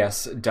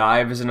 Yes,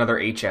 Dive is another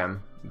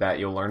HM that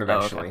you'll learn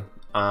eventually.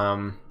 Oh,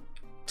 okay.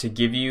 To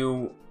give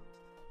you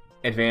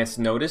advanced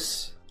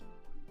notice,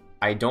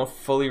 I don't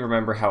fully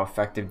remember how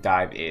effective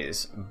Dive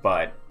is,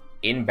 but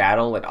in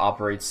battle it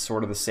operates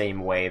sort of the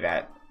same way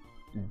that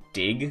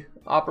Dig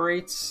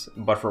operates,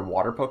 but for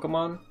water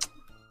Pokemon.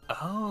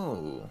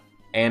 Oh.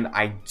 And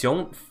I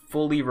don't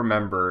fully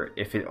remember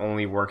if it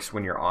only works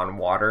when you're on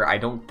water. I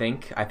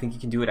think you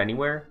can do it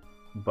anywhere,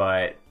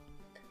 but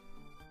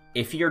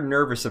if you're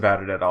nervous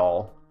about it at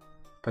all,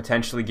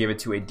 potentially give it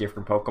to a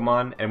different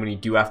Pokemon, and when you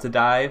do have to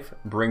dive,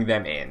 bring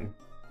them in,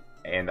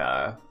 and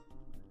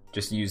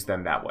just use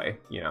them that way,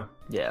 you know?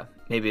 Yeah,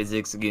 maybe a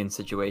Zigzagoon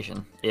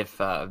situation, if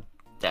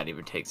that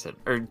even takes it.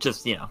 Or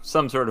just,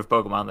 some sort of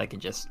Pokemon that can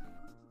just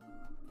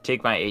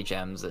take my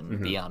HMs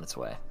and be on its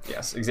way.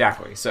 Yes,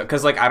 exactly. So,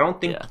 because, I don't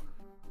think... Yeah.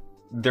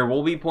 There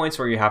will be points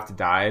where you have to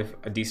dive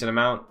a decent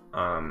amount,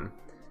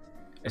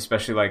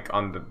 especially,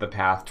 on the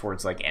path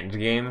towards,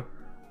 endgame.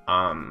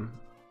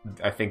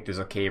 I think there's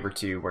a cave or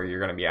two where you're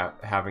going to be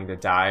having to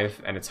dive,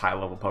 and it's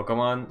high-level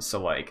Pokemon,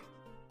 so,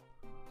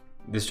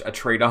 there's a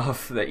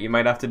trade-off that you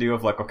might have to do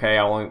of, okay,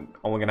 I'm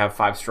only going to have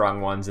 5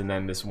 strong ones, and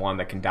then this one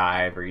that can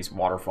dive, or use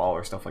Waterfall,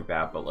 or stuff like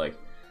that, but,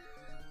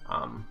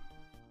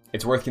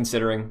 it's worth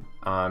considering.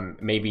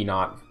 Maybe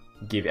not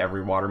give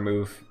every water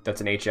move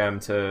that's an HM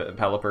to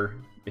Pelipper,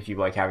 if you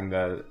like having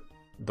the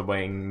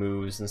wing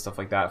moves and stuff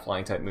like that,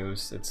 flying type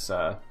moves. It's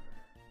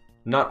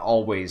not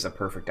always a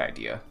perfect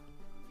idea.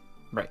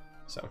 Right.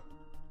 So.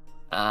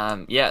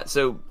 Yeah,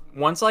 so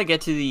once I get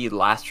to the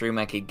last room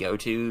I could go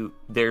to,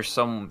 there's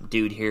some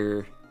dude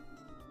here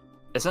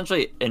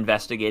essentially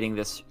investigating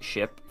this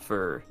ship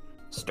for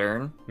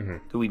Stern,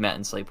 who we met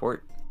in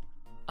Slayport.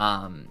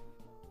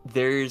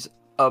 There's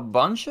a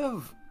bunch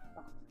of,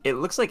 it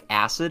looks like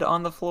acid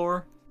on the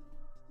floor.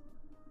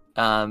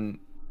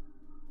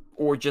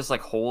 Or just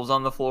holes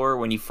on the floor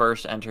when you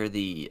first enter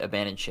the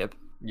abandoned ship.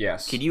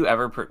 Yes. Could you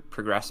ever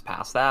progress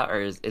past that,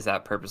 or is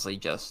that purposely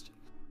just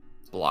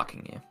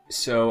blocking you?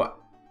 So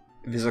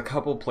there's a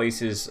couple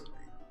places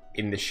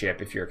in the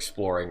ship, if you're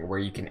exploring, where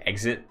you can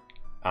exit.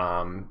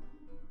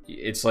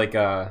 It's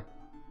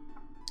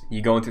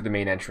you go in through the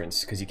main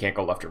entrance because you can't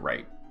go left or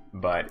right.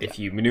 But if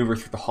you maneuver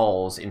through the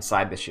halls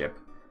inside the ship,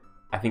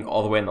 I think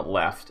all the way on the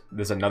left,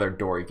 there's another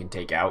door you can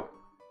take out.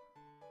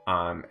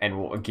 and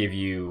will give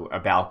you a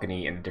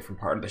balcony in a different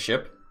part of the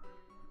ship.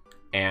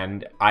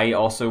 And I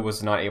also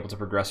was not able to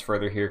progress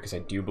further here because I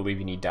do believe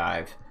you need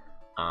dive.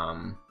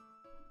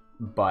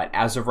 But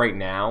as of right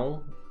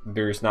now,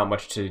 there's not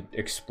much to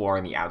explore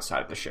on the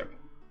outside of the ship.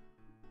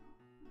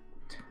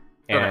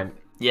 And okay.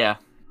 Yeah.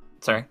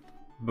 Sorry.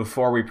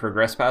 Before we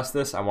progress past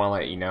this, I want to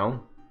let you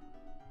know,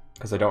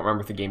 because I don't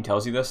remember if the game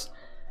tells you this,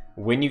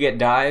 when you get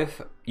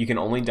dive, you can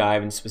only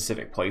dive in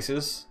specific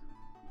places.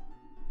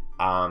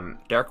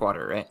 Dark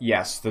water, right?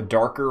 Yes, the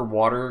darker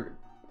water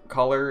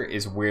color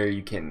is where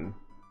you can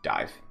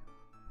dive.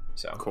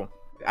 So cool.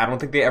 I don't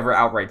think they ever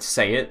outright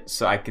say it,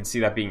 so I could see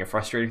that being a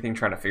frustrating thing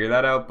trying to figure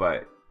that out,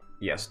 but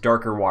yes,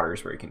 darker water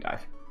is where you can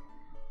dive.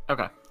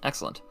 Okay,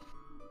 excellent.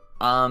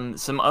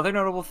 Some other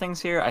notable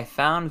things here. I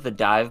found the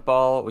dive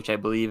ball, which I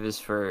believe is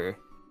for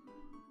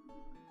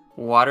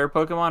water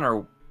Pokemon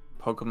or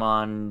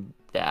Pokemon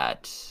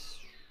that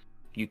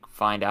you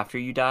find after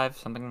you dive,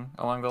 something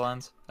along the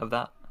lines of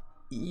that.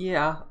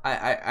 Yeah,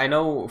 I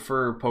know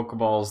for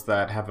Pokeballs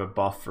that have a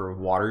buff for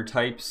water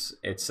types,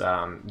 it's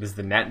there's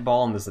the net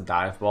ball and there's the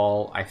dive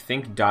ball. I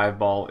think dive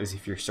ball is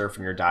if you're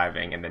surfing or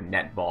diving, and the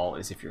net ball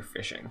is if you're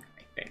fishing,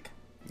 I think.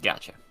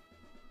 Gotcha.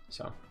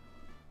 So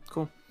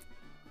cool.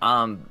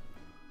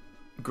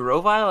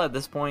 Grovyle at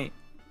this point,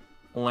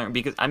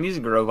 because I'm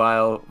using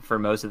Grovyle for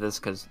most of this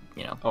because,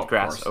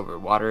 grass over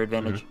water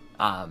advantage.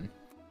 Mm-hmm.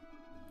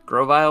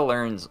 Grovyle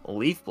learns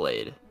Leaf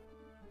Blade,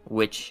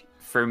 which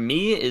for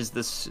me is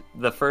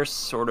the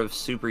first sort of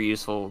super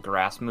useful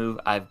grass move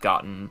I've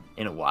gotten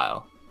in a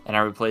while. And I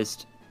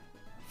replaced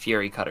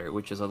Fury Cutter,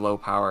 which is a low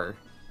power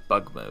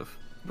bug move,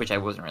 which I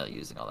wasn't really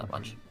using all that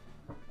much.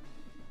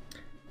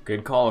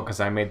 Good call, because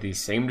I made the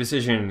same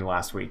decision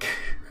last week.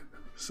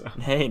 So.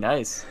 Hey,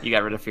 nice. You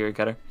got rid of Fury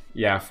Cutter?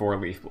 Yeah, for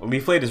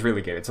Leaf Blade is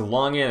really good. It's a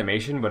long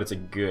animation, but it's a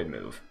good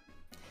move.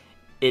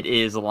 It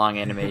is a long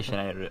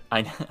animation.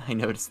 I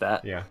noticed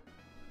that. Yeah.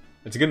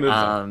 It's a good move,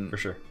 though, for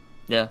sure.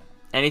 Yeah.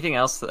 Anything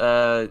else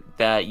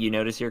that you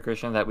noticed here,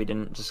 Christian, that we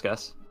didn't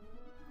discuss?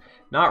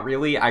 Not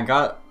really. I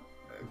got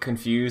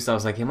confused. I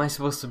was like, am I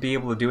supposed to be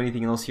able to do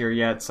anything else here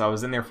yet? So I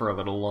was in there for a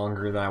little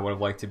longer than I would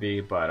have liked to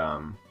be,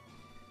 but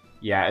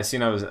yeah, as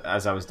soon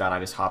as I was done, I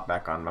just hopped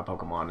back on my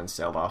Pokemon and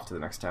sailed off to the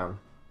next town.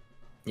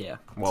 Yeah,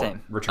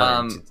 same.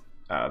 Returning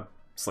to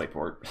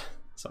Slateport.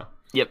 So.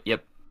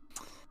 Yep.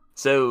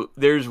 So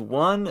there's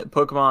one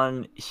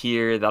Pokemon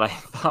here that I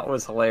thought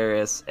was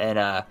hilarious, and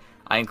I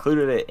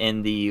included it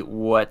in the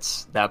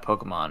What's That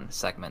Pokemon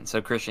segment. So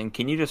Christian,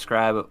 can you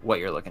describe what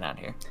you're looking at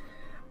here?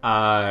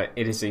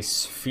 It is a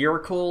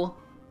spherical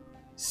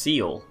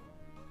seal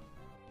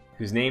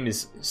whose name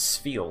is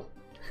Spheal.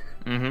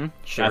 Mm-hmm.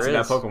 Sure That's is.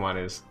 what that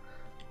Pokemon is.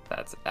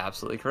 That's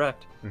absolutely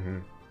correct. Mm-hmm.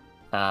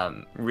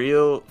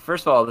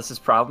 First of all, this is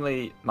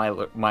probably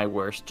my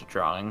worst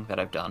drawing that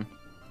I've done.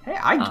 Hey,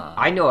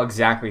 I know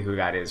exactly who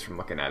that is from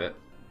looking at it.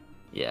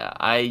 Yeah,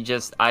 I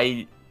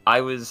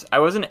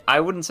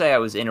wouldn't say I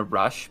was in a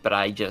rush, but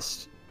I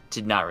just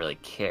did not really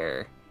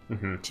care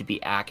to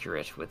be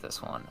accurate with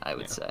this one, I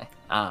would say.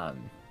 But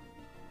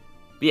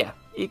yeah,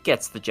 it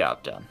gets the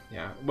job done.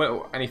 Yeah.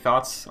 Well, any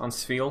thoughts on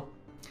Spheal?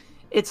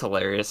 It's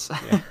hilarious.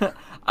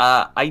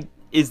 Yeah.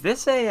 Is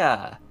this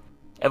a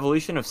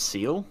evolution of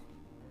Seal?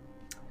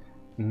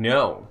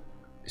 No.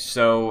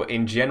 So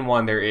in Gen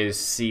 1 there is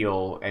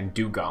Seal and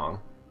Dugong,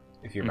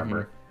 if you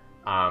remember.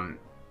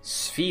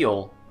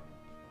 Spheal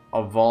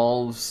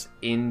evolves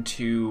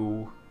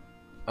into...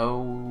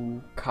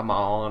 Oh, come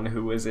on,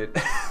 who is it?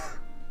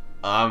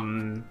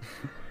 I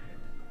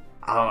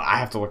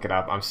have to look it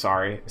up. I'm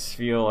sorry.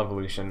 Spheal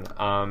evolution.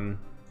 A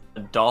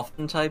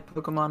dolphin type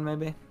Pokemon,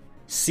 maybe?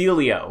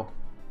 Celio.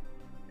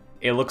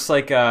 It looks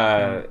like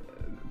a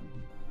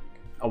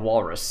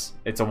walrus.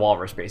 It's a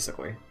walrus,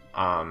 basically.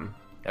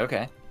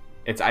 Okay.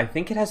 I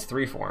think it has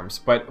 3 forms,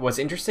 but what's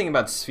interesting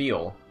about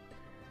Spheal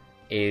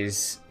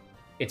is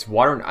it's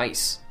water and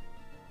ice.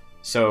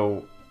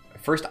 So,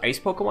 first ice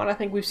Pokemon I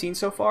think we've seen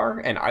so far,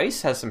 and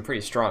ice has some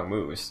pretty strong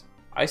moves.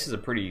 Ice is a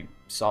pretty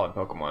solid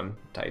Pokemon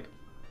type.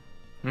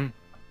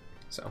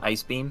 So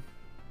Ice Beam?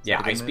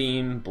 Yeah, Ice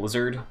Beam,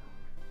 Blizzard,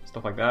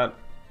 stuff like that.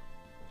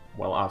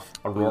 Well off.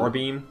 Aurora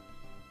Beam.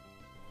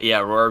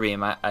 Yeah, Aurora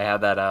Beam. I had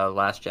that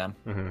last gen.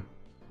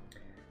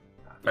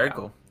 Very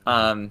cool.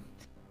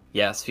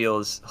 Yeah, Spheal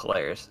is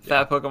hilarious.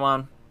 Fat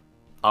Pokemon,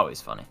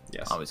 always funny.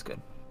 Yes. Always good.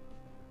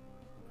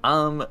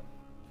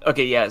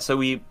 Okay, yeah, so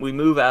we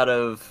move out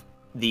of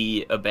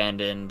the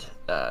abandoned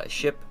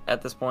ship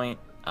at this point.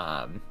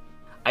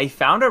 I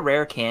found a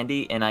rare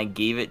candy and I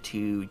gave it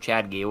to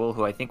Chad Gable,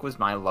 who I think was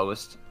my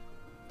lowest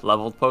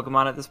leveled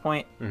Pokemon at this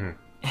point. And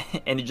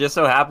it just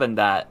so happened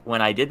that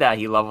when I did that,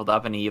 he leveled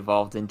up and he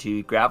evolved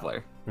into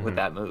Graveler with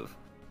that move,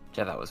 which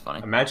I thought was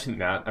funny. Imagine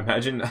that.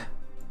 Imagine,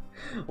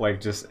 like,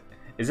 just...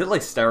 Is it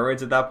like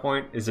steroids at that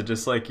point? Is it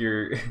just like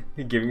you're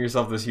giving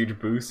yourself this huge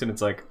boost and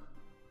it's like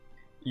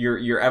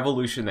your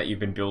evolution that you've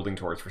been building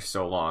towards for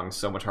so long,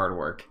 so much hard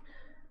work,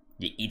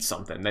 you eat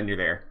something, then you're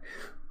there.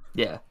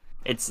 Yeah.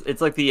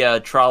 It's like the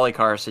trolley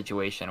car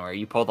situation where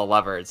you pull the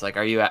lever. It's like,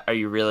 are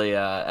you really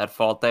at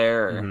fault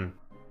there? Or...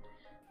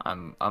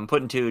 I'm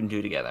putting two and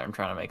two together. I'm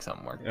trying to make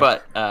something work. Yeah.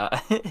 But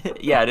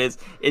yeah, it is.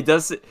 It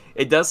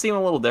does seem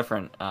a little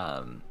different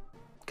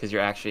because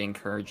you're actually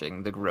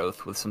encouraging the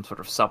growth with some sort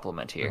of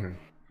supplement here. Mm-hmm.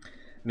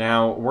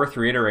 Now, worth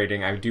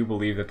reiterating, I do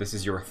believe that this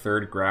is your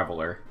third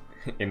Graveler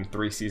in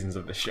 3 seasons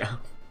of the show.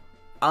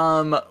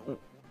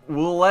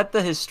 We'll let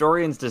the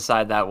historians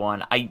decide that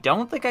one. I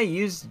don't think I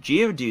used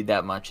Geodude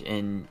that much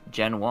in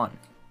Gen 1.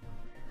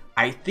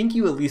 I think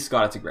you at least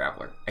got it to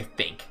Graveler. I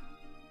think.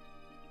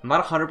 I'm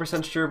not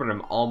 100% sure, but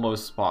I'm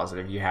almost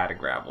positive you had a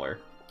Graveler.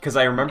 Because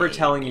I remember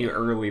telling you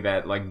early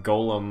that like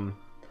Golem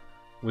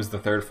was the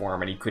third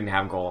form, and you couldn't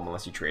have Golem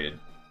unless you traded.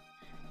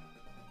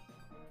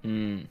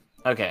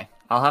 Okay,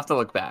 I'll have to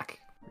look back.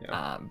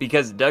 Yeah.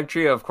 Because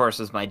Dugtrio, of course,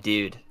 was my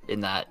dude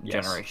in that Yes.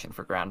 generation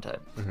for ground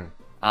type. Mm-hmm.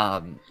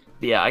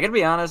 But yeah, I gotta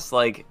be honest,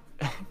 like,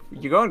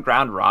 you go in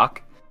ground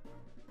rock,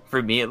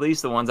 for me at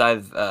least, the ones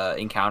I've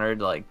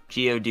encountered, like,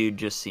 Geodude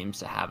just seems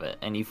to have it,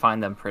 and you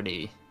find them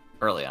pretty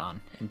early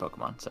on in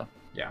Pokemon, so.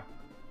 Yeah.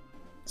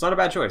 It's not a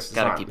bad choice. It's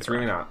Gotta not. keep It's it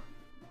really around. not.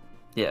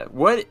 Yeah,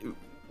 what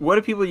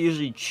do people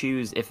usually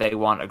choose if they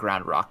want a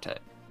ground rock type?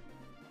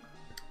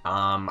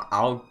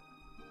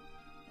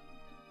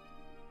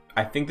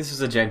 I think this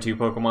is a Gen 2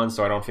 Pokemon,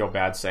 so I don't feel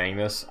bad saying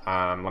this.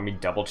 Let me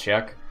double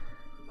check.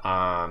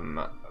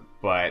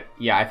 But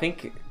yeah, I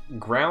think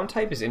ground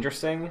type is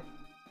interesting.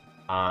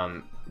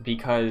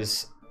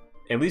 Because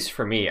at least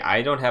for me,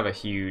 I don't have a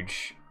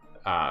huge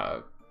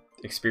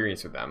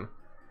experience with them.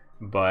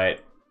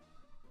 But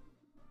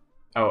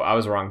I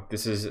was wrong.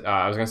 This is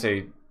I was gonna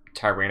say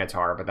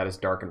Tyranitar, but that is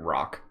Dark and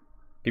Rock.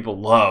 People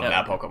love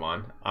that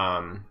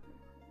Pokemon.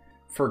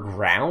 For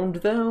ground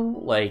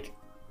though, like,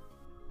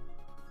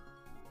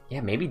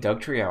 yeah, maybe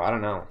Dugtrio. I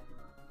don't know.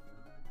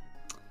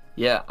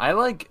 Yeah, I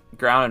like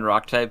ground and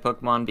rock type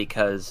Pokemon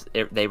because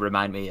they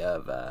remind me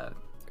of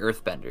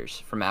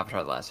Earthbenders from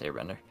Avatar: The Last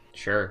Airbender.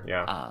 Sure,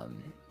 yeah.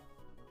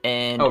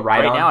 And Rhydon?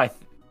 right now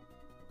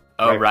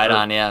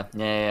Rhydon, Or-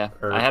 yeah.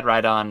 Or- I had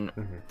Rhydon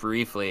Mhm.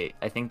 briefly.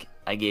 I think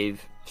I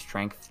gave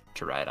strength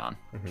to Rhydon,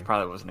 which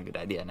probably wasn't a good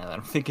idea now that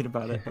I'm thinking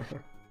about it.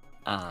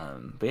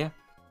 But yeah,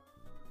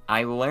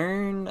 I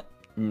learned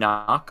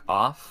Knock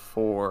Off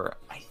for,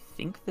 I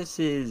think this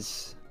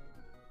is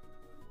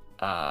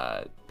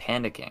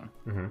Panicking.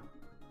 Mm-hmm.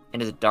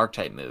 And it's a dark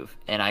type move,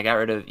 and I got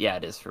rid of,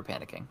 it is for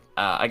Panicking.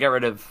 I got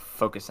rid of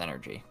Focus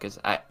Energy because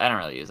I don't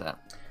really use that.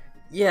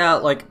 Yeah,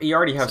 like, you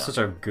already have So.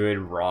 such a good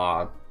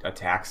raw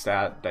attack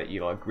stat that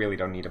you like really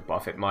don't need to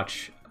buff it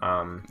much.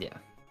 Yeah.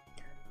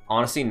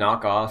 Honestly,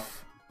 Knock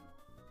Off,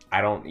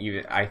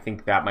 I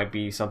think that might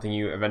be something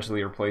you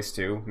eventually replace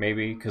too,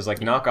 maybe, because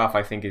like Knock Off,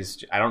 I think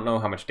I don't know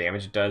how much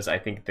damage it does. I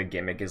think the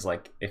gimmick is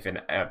like if a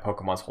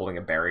Pokemon's holding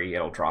a berry,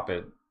 it'll drop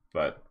it,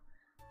 but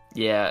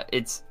Yeah,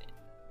 it's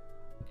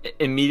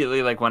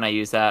immediately like when I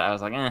used that, I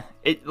was like,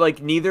 it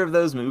like neither of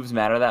those moves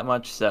matter that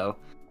much, so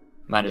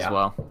might as Yeah.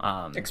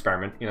 well.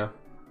 experiment, you know.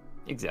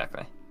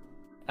 Exactly.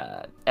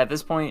 At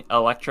this point,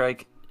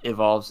 Electrike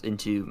evolves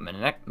into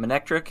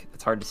Manectric.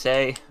 It's hard to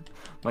say.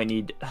 Might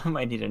need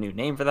a new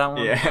name for that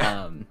one.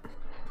 Yeah.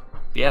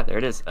 Yeah, there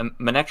it is.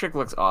 Manectric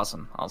looks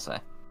awesome, I'll say.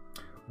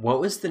 What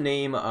was the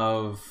name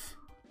of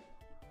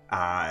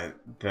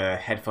the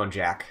headphone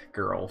jack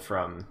girl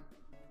from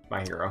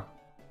My Hero?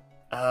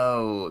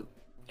 Oh,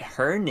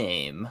 her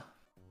name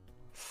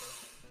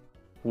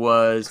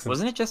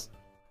wasn't it just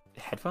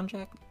Headphone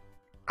Jack?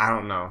 I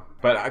don't know,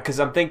 but because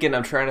I'm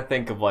trying to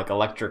think of like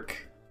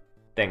electric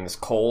things.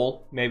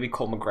 Cole, maybe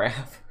Cole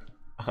McGrath.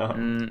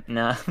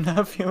 No, I'm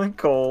not feeling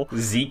Cole.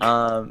 Zeke.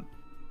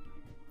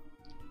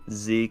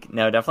 Zeke.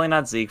 No, definitely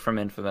not Zeke from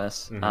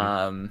Infamous.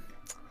 Mhm.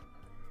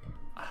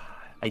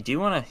 I do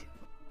want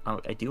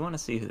to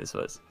see who this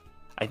was.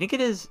 I think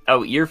it is.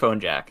 Oh, Earphone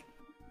Jack.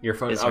 Your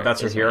phone. is Oh, her-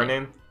 that's her is her hero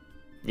name. name.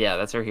 Yeah,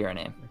 that's her hero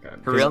name. Okay.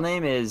 Her real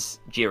name is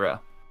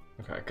Jiro.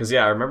 Okay, because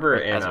yeah, I remember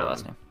in That's her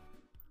last name.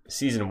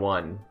 season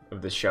 1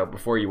 of the show,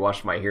 before you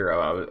watched My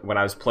Hero, when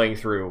I was playing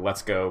through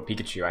Let's Go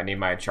Pikachu, I named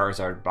my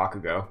Charizard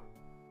Bakugo.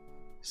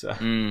 So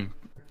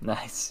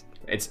Nice.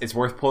 it's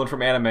worth pulling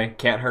from anime.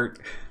 Can't hurt.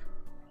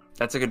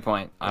 That's a good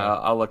point. Yeah.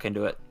 I'll look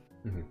into it.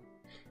 Mhm.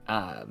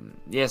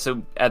 Yeah,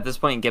 so at this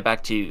point, get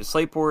back to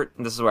Slateport.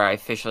 This is where I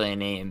officially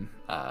name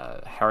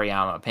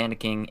Hariyama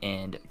Panicking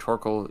and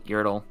Torkoal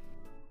Yertle.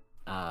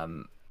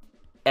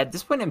 At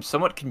this point, I'm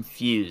somewhat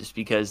confused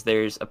because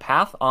there's a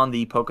path on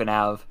the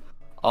Pokenav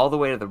all the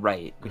way to the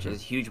right, which is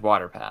a huge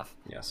water path.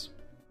 Yes.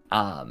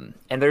 And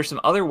there's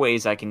some other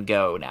ways I can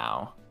go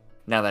now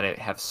that I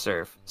have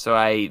Surf. So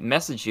I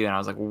messaged you and I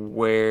was like,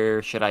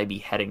 where should I be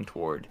heading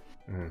toward?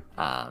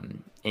 And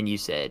you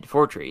said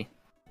Fortree.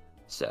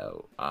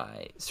 So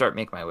I start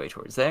making my way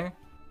towards there.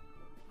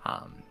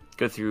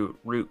 Go through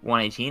Route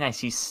 118. I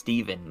see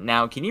Steven.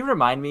 Now, can you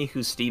remind me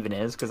who Steven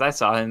is? Because I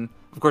saw him.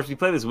 Of course, we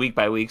play this week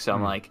by week, so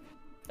I'm like,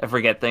 I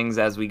forget things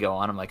as we go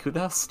on. I'm like, who the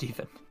hell's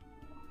Steven?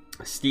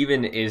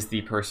 Steven is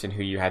the person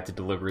who you had to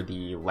deliver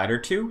the letter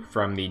to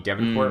from the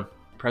Devonport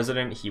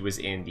president. He was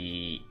in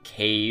the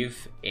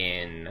cave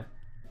in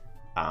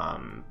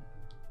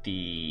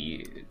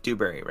the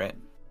Dewberry, right?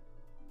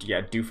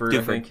 Dewford,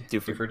 I think.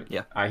 Dewford.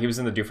 Yeah. He was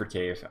in the Dewford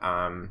Cave,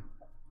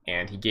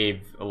 and he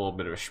gave a little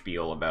bit of a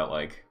spiel about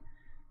like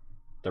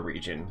the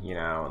region, you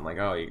know, and like,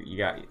 oh, you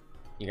got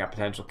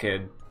potential,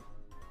 kid.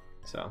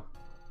 So.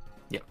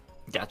 Yep.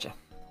 Gotcha.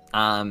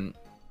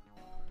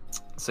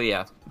 So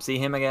yeah, see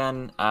him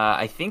again.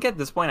 I think at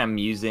this point I'm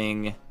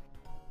using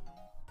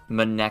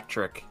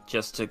Manectric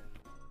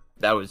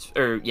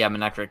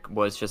Manectric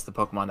was just the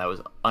Pokemon that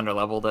was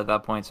underleveled at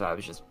that point, so I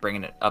was just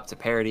bringing it up to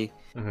parity.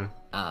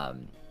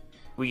 Mm-hmm.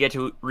 We get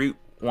to Route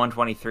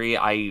 123.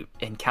 I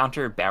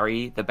encounter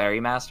Barry, the Berry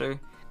Master,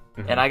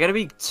 and I gotta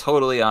be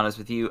totally honest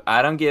with you.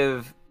 I don't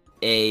give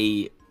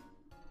a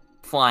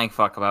flying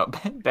fuck about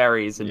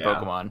berries in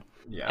Pokemon.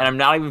 Yeah. And I'm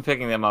not even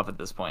picking them up at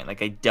this point.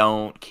 Like, I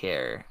don't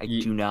care. I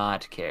do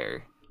not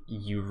care.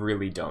 You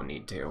really don't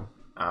need to.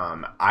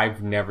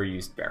 I've never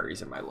used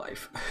berries in my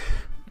life.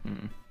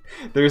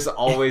 There's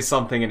always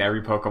something in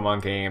every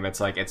Pokemon game. It's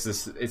like, it's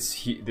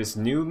this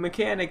new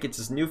mechanic, it's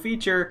this new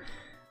feature.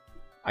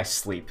 I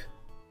sleep.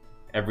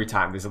 Every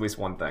time. There's at least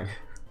one thing.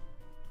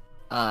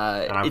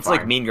 It's fine.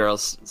 Like Mean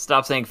Girls.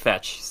 Stop saying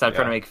fetch. Stop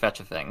trying to make fetch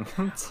a thing.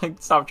 It's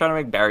like, stop trying to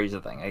make berries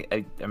a thing.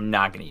 I'm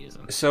not going to use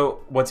them.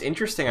 So, what's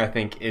interesting, I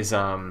think, is,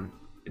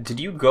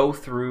 did you go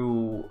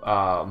through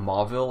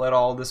Mauville at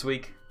all this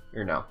week?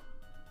 Or no?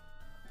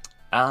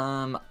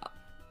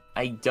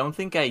 I don't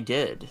think I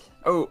did.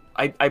 Oh,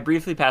 I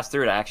briefly passed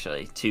through it,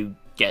 actually, to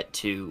get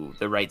to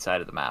the right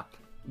side of the map.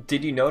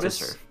 Did you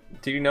notice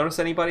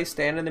anybody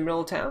stand in the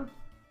middle of town?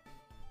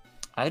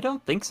 I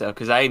don't think so,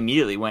 because I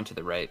immediately went to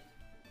the right.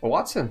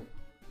 Watson.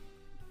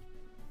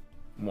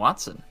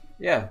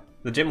 Yeah,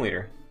 the gym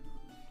leader.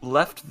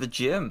 Left the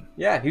gym.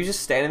 Yeah, he was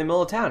just standing in the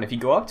middle of town. If you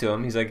go up to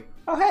him, he's like,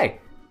 oh, hey,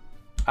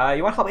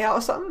 you want to help me out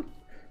with something?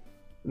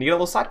 And you get a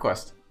little side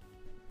quest.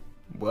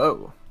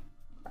 Whoa.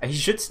 He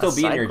should still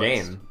be in your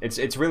game.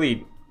 It's really,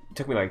 it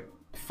took me like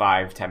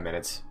 5-10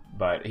 minutes,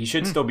 but he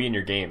should still be in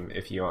your game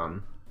if you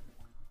want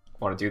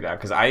to do that.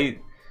 Because I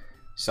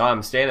saw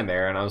him standing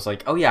there, and I was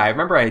like, oh yeah, I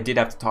remember I did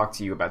have to talk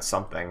to you about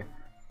something.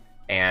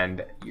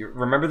 And you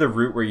remember the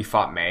route where you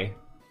fought May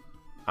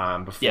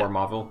before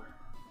Mauville?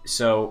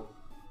 So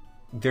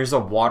there's a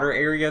water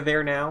area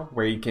there now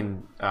where you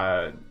can,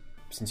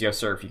 since you have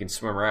surf, you can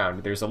swim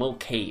around. There's a little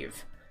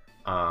cave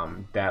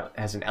that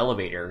has an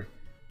elevator.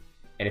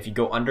 And if you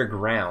go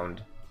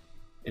underground,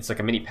 it's like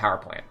a mini power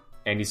plant.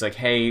 And he's like,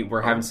 hey,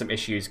 we're having some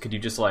issues. Could you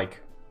just like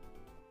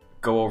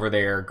go over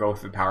there, go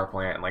through the power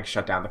plant and like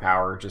shut down the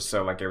power just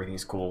so like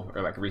everything's cool,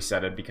 or like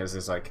reset it because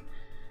there's like,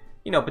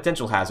 you know,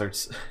 potential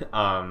hazards.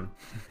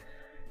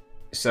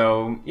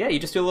 So yeah, you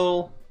just do a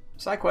little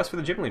side quest for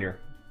the gym leader.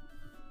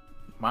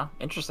 Wow,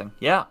 interesting.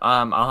 Yeah,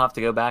 I'll have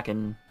to go back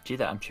and do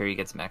that. I'm sure you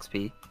get some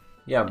XP.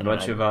 Yeah, a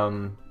bunch of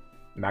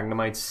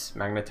Magnemites,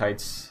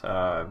 Magnetites,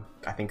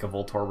 I think a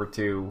Voltorb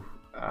 2,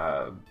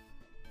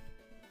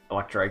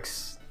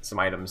 Electrikes, some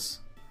items.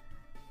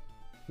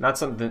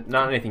 Not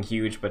anything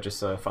huge, but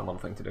just a fun little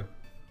thing to do.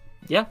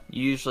 Yeah,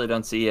 you usually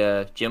don't see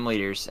gym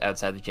leaders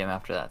outside the gym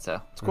after that,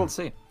 so it's cool to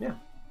see. Yeah.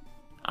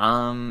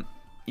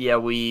 Yeah,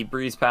 we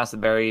breeze past the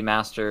Berry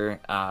Master.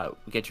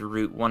 We get to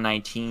Route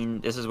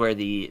 119. This is where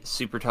the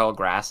super tall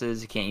grass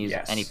is. You can't use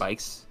any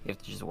bikes. You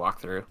have to just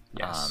walk through.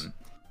 Yes.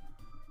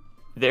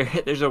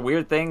 There's a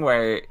weird thing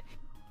where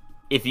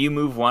if you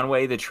move one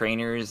way, the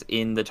trainers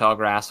in the tall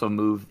grass will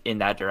move in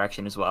that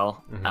direction as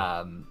well.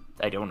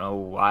 I don't know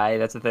why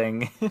that's a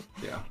thing.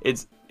 Yeah.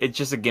 It's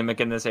just a gimmick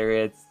in this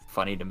area. It's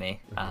funny to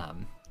me.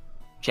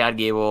 Chad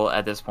Gable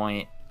at this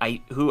point,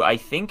 I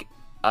think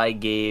I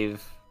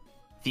gave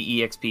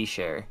the EXP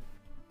share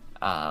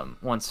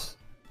once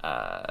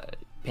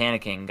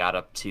Panicking got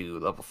up to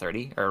level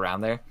 30 or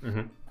around there.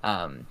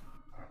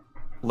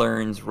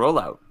 Learns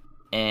Rollout,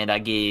 and I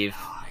gave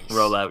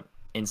Rollout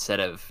instead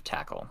of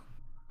Tackle.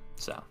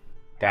 So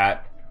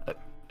that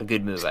a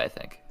good move, I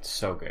think.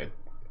 So good.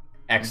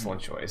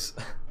 Excellent choice.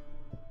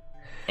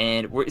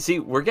 And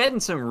we're getting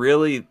some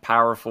really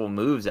powerful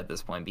moves at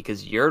this point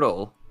because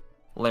Yertle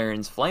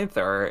learns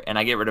Flamethrower, and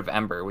I get rid of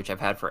Ember, which I've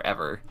had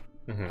forever.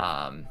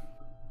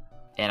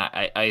 And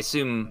I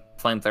assume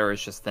Flamethrower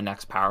is just the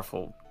next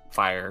powerful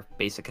fire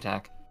basic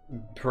attack.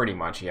 Pretty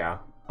much, yeah.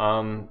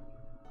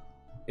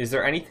 Is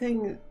there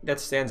anything that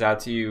stands out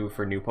to you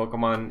for new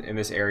Pokemon in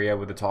this area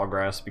with the tall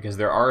grass? Because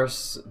there are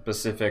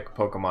specific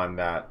Pokemon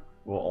that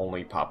will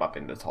only pop up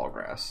in the tall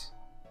grass.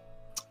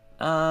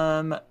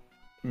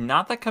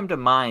 Not that come to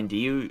mind. Do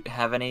you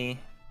have any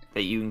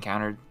that you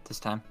encountered this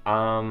time?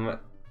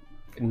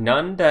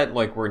 None that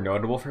like were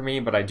notable for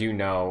me, but I do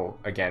know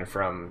again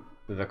from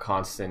the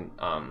constant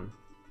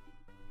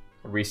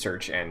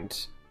research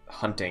and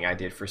hunting I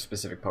did for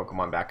specific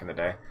Pokemon back in the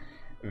day.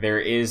 There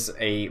is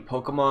a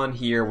Pokemon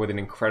here with an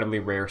incredibly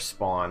rare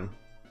spawn,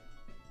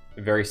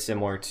 very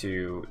similar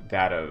to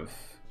that of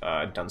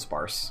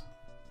Dunsparce.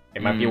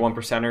 It might be a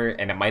 1%er,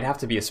 and it might have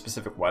to be a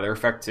specific weather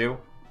effect too.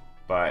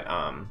 But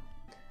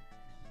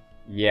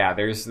yeah,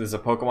 there's a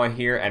Pokemon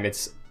here, and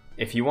it's,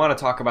 if you want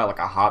to talk about like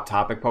a hot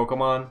topic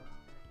Pokemon,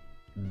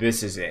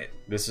 this is it.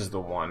 This is the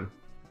one.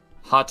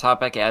 Hot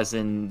Topic, as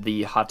in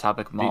the Hot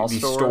Topic mall the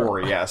store?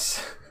 store,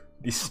 yes.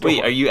 The store.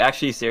 Wait, are you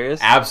actually serious?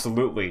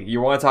 Absolutely.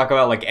 You want to talk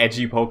about like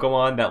edgy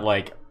Pokemon that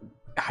like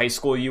high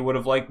school you would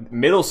have liked?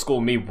 Middle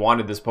school me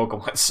wanted this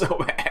Pokemon so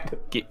bad.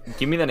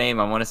 Give me the name.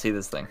 I want to see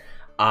this thing.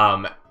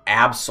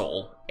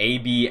 Absol.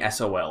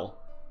 ABSOL.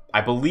 I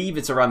believe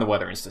it's around the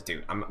Weather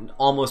Institute. I'm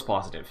almost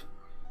positive.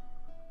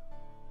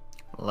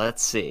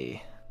 Let's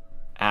see.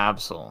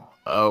 Absol.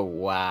 Oh,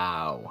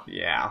 wow.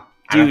 Yeah.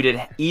 Dude, it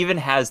even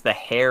has the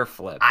hair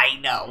flip. I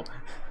know.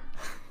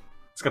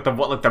 It's got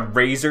the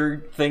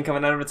razor thing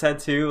coming out of its head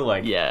too.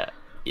 Like yeah.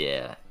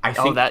 I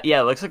think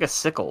it looks like a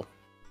sickle.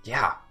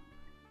 Yeah.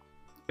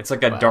 It's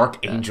like a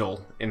dark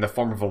angel in the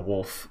form of a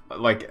wolf.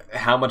 Like,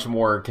 how much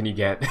more can you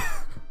get?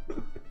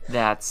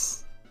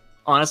 That's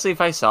honestly, if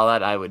I saw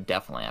that, I would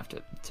definitely have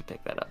to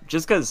pick that up.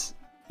 Just because,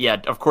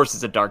 yeah, of course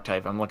it's a dark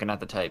type. I'm looking at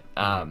the type.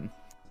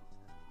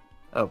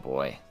 Oh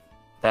boy,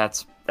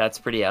 that's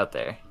pretty out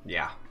there.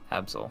 Yeah,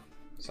 Absol.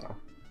 So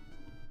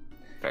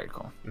very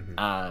cool.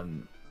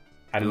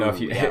 I don't know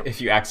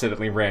if you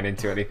accidentally ran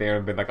into anything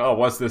and been like, oh,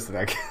 what's this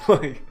thing?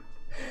 Like,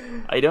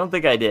 I don't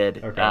think I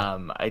did. Okay.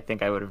 I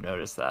think I would have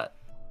noticed that.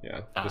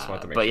 Yeah, just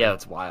wanted to make but sure. yeah,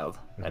 it's wild.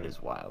 That is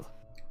wild.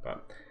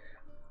 But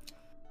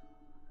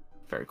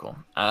very cool.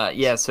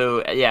 So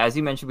as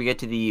you mentioned, we get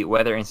to the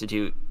Weather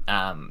Institute.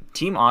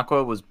 Team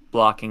Aqua was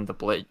blocking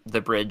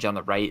the bridge on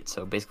the right,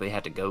 so basically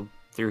had to go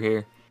through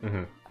here.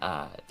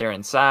 They're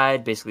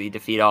inside, basically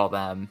defeat all of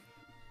them.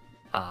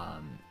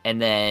 And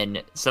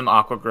then some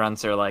Aqua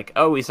grunts are like,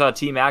 oh, we saw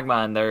Team Magma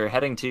and they're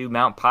heading to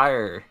Mount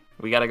Pyre.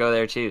 We gotta go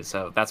there too.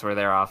 So that's where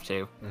they're off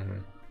to.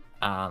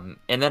 And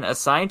then a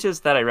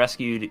scientist that I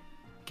rescued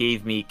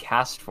gave me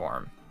Cast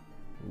Form.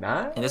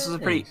 Nice. And this was a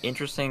pretty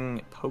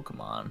interesting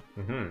Pokemon.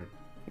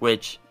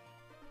 Which,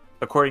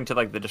 according to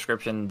like the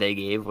description they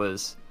gave,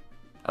 was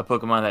a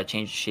Pokemon that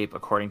changed shape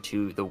according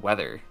to the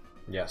weather.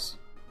 Yes.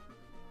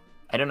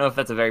 I don't know if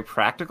that's a very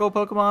practical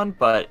Pokemon,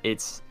 but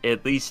it's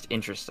at least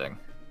interesting.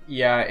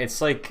 Yeah,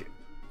 it's like,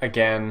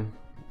 again,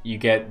 you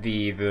get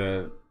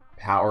the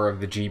power of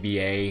the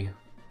GBA.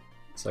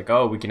 It's like,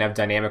 oh, we can have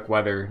dynamic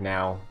weather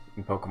now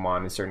in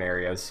Pokemon in certain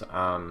areas.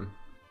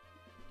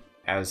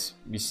 As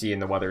you see in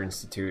the Weather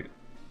Institute,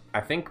 I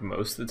think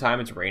most of the time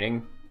it's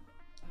raining.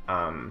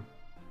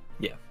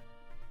 Yeah.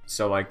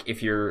 So like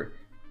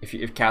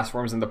if Cast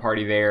Form's in the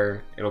party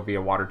there, it'll be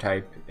a water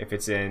type. If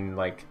it's in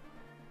like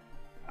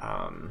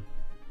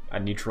a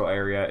neutral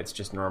area, it's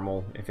just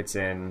normal. If it's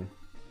in,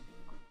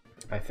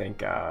 I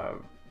think I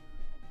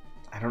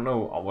don't know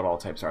what all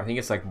types are. I think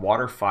it's like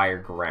water, fire,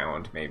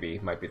 ground maybe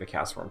might be the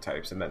Cast Form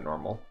types, and then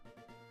normal.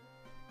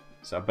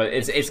 So, but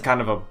it's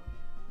kind of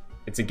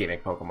it's a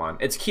gimmick Pokemon.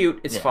 It's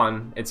cute, it's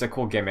fun, it's a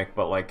cool gimmick,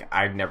 but like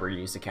I've never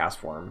used a Cast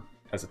Form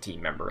as a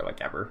team member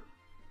like ever.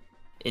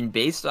 And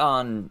based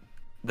on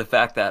the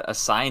fact that a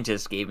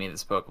scientist gave me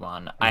this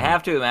Pokemon, I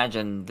have to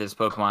imagine this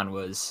Pokemon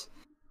was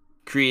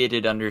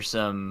created under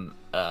some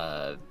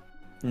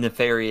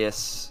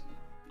nefarious,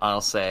 I'll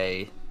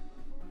say,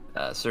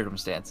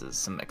 circumstances,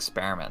 some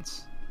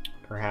experiments.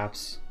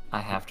 Perhaps.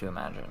 I have to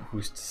imagine.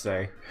 Who's to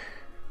say?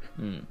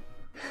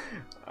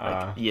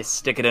 Like, you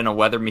stick it in a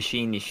weather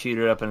machine, you shoot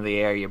it up into the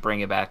air, you bring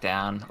it back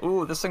down.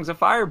 Ooh, this thing's a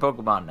fire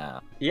Pokemon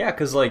now. Yeah,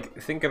 because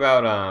like think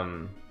about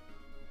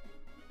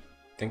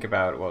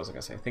what was I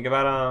gonna say? Think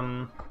about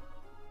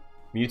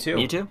Mewtwo.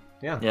 Mewtwo?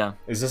 Yeah.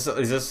 Is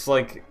this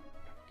like,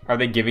 are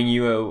they giving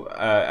you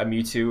a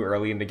Mewtwo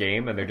early in the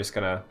game and they're just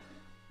gonna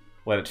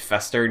let it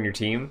fester in your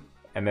team,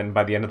 and then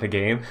by the end of the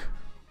game,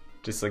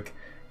 just like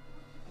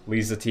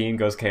leaves the team,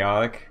 goes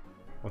chaotic?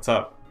 What's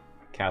up,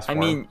 Cast Form?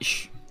 I mean,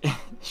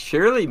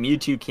 surely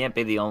Mewtwo can't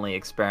be the only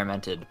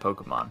experimented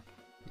Pokemon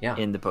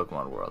in the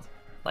Pokemon world.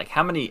 Like,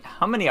 how many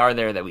are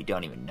there that we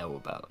don't even know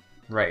about?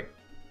 Right.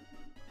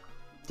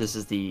 This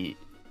is the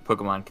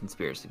Pokemon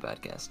Conspiracy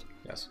Podcast.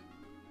 Yes.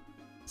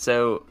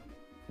 So,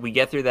 we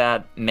get through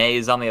that. May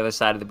is on the other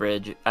side of the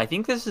bridge. I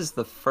think this is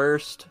the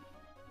first,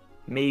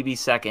 maybe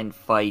second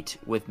fight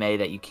with May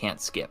that you can't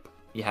skip.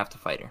 You have to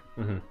fight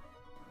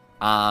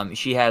her.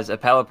 She has a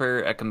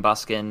Pelipper, a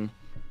Combuskin,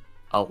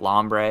 a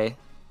Lombre.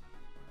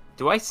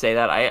 Do I say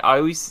that? I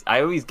always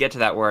get to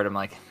that word. I'm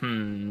like,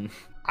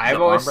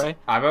 I've always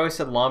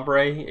said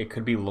Lombre. It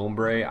could be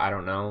Lombre. I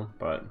don't know,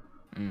 but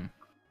I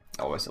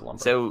always said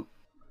Lombre. So,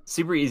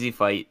 super easy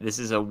fight. This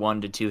is a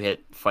 1 to 2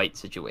 hit fight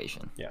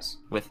situation. Yes.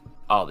 With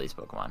all these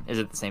Pokemon. Is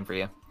it the same for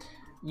you?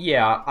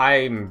 Yeah,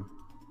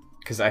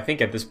 because I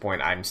think at this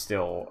point I'm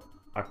still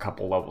a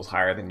couple levels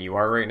higher than you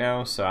are right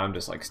now, so I'm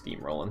just like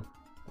steamrolling.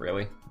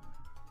 Really?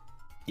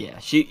 Yeah.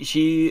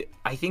 She.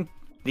 I think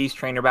these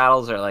trainer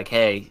battles are like,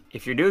 hey,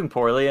 if you're doing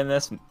poorly in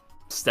this,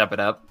 step it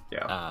up.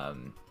 Yeah.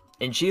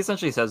 And she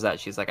essentially says that.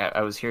 She's like,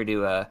 I was here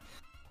to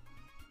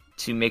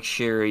make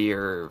sure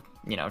you're,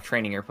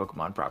 training your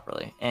Pokemon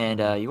properly.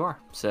 And you are.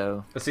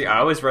 So. But see, I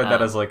always read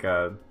that as like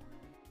a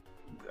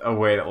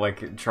way to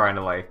like trying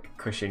to like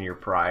cushion your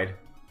pride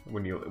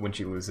when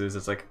she loses.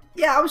 It's like,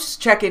 yeah, I was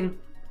just checking.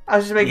 I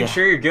was just making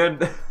sure you're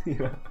good.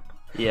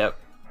 Yep.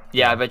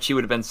 Yeah, I bet she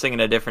would have been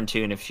singing a different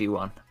tune if she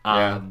won.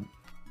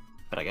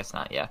 but I guess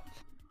not. Yeah,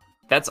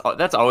 that's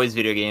always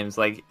video games.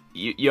 Like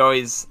you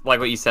always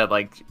like what you said.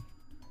 Like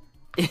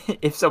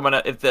if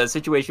the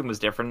situation was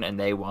different and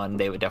they won,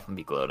 they would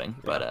definitely be gloating.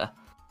 Yeah. But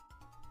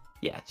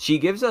yeah, she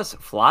gives us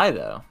fly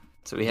though,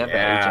 so we have the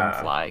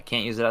HM fly.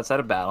 Can't use it outside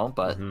of battle,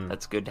 but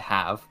that's good to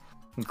have.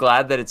 I'm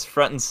glad that it's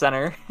front and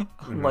center,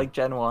 like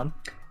Gen 1.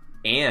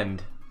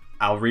 And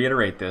I'll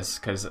reiterate this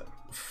because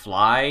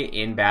fly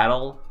in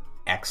battle,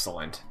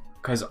 excellent.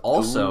 Because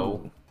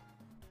also,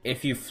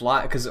 if you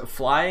fly, because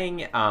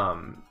flying,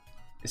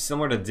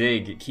 similar to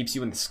dig, it keeps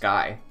you in the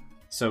sky.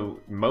 So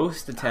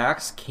most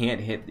attacks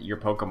can't hit your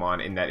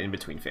Pokemon in that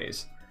in-between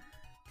phase.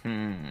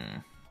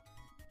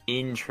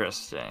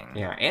 Interesting.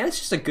 Yeah, and it's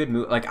just a good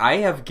move. Like, I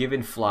have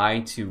given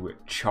fly to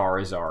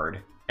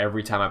Charizard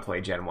every time I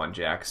play Gen 1,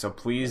 Jack. So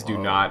please do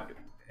not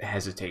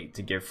hesitate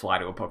to give fly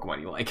to a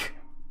Pokemon you like.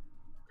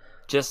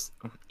 Just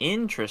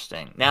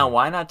interesting. Now,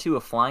 why not to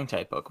a flying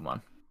type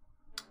Pokemon?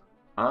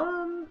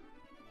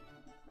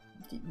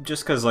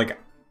 Just because, like,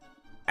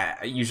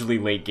 usually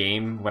late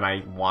game, when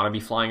I want to be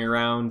flying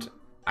around,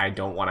 I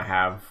don't want to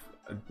have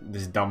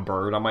this dumb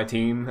bird on my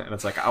team. And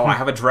it's like, oh, I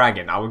have a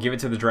dragon. I will give it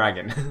to the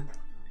dragon.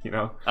 You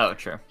know? Oh,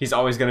 true. He's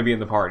always going to be in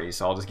the party,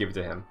 so I'll just give it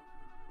to him.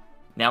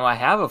 Now, I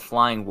have a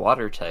flying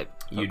water type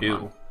Pokemon. You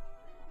do.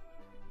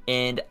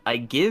 And I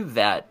give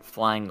that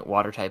flying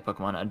water type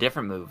Pokemon a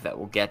different move that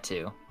we'll get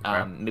to.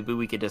 Okay. Maybe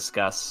we could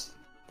discuss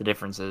the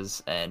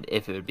differences and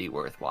if it would be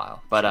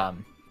worthwhile. But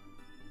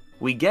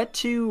we get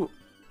to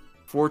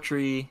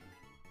Fortree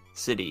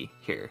City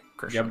here,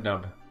 Christian. Yub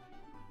Nub.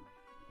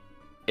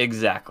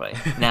 Exactly.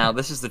 Now,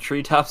 this is the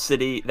treetop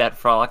city that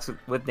frolics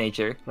with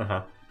nature.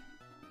 Uh-huh.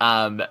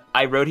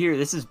 I wrote here,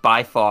 this is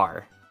by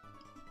far,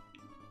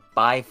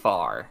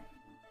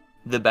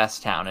 the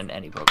best town in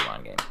any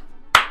Pokemon game.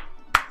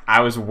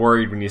 I was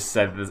worried when you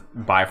said this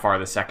by far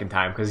the second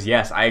time, because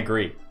yes, I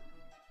agree.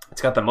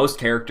 It's got the most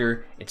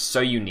character. It's so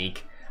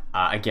unique.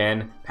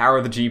 Again, power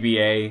of the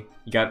GBA.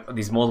 You got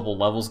these multiple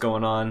levels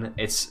going on.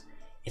 It's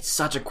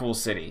such a cool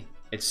city.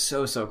 It's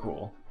so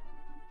cool.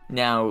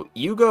 Now,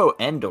 you go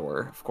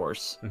Endor, of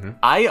course.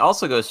 I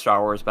also go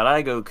Star Wars, but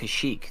I go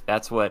Kashyyyk.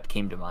 That's what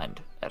came to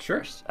mind at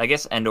first. I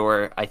guess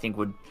Endor, I think,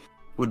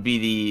 would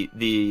be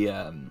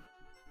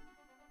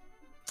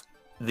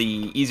the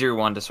easier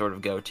one to sort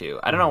of go to.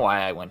 I don't know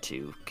why I went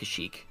to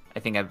Kashyyyk. I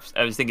think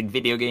I was thinking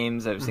video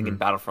games. I was thinking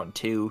Battlefront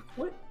 2.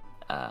 What?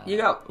 You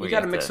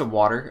got a mix of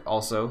water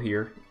also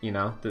here. You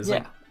know, there's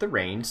like the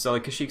rain. So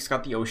like Kashyyyk's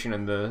got the ocean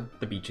and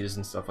the beaches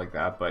and stuff like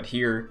that. But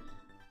here,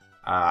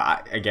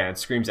 again, it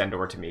screams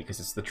Endor to me because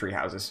it's the tree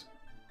houses.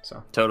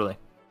 So totally.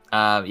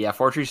 Yeah,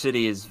 Fortree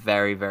City is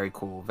very, very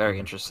cool, very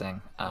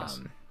interesting. Yes.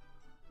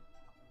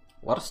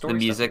 A lot of story. The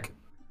music,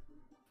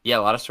 a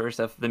lot of story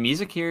stuff. The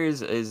music here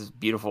is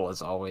beautiful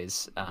as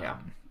always.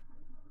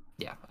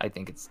 Yeah, I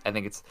think it's.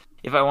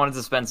 If I wanted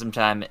to spend some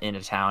time in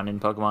a town in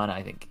Pokemon,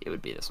 I think it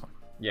would be this one.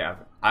 Yeah,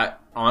 I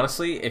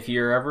honestly, if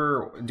you're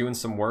ever doing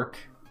some work,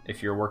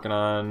 if you're working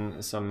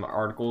on some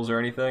articles or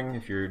anything,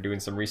 if you're doing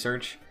some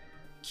research,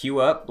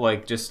 queue up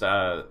like just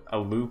a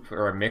loop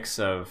or a mix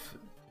of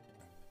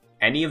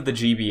any of the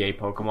GBA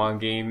Pokemon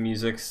game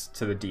musics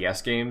to the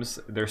DS games.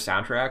 Their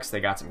soundtracks, they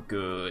got some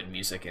good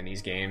music in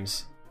these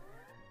games.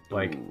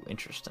 Like, ooh,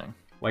 interesting.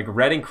 Like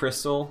Red and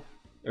Crystal,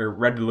 or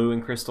Red, Blue,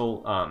 and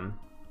Crystal.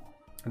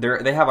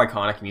 They have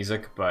iconic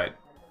music, but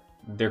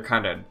they're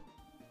kind of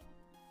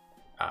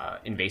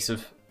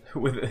invasive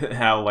with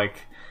how like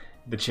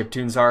the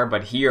chiptunes are.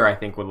 But here, I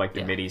think with like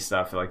the MIDI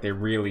stuff, like they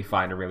really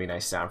find a really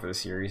nice sound for the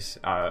series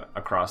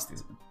across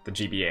the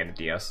GBA and the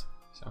DS.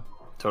 So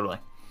totally.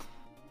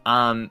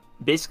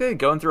 Basically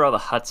going through all the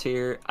huts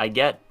here, I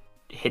get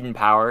hidden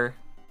power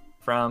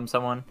from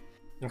someone.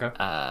 Okay.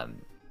 I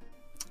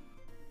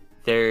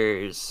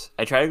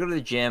try to go to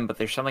the gym, but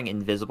there's something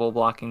invisible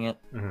blocking it.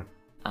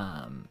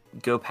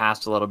 Go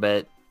past a little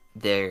bit.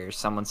 There's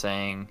someone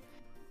saying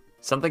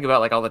something about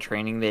like all the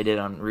training they did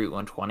on Route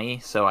 120,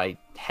 so I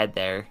head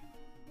there.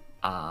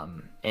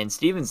 And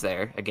Steven's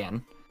there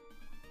again,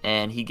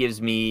 and he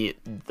gives me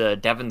the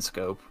Devon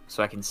scope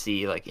so I can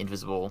see like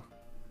invisible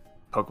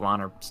Pokemon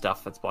or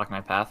stuff that's blocking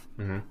my path.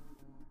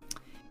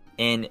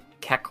 And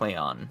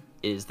Kecleon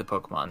is the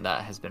Pokemon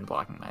that has been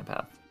blocking my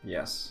path.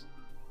 Yes.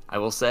 I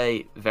will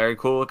say, very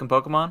cool looking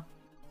Pokemon.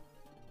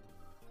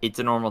 It's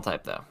a normal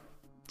type though,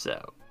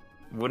 so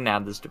wouldn't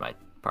add this to my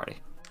party.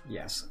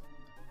 Yes.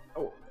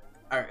 Oh,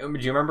 do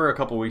you remember a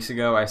couple weeks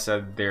ago I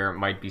said there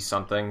might be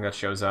something that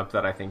shows up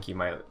that I think you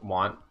might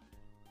want?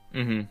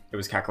 It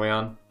was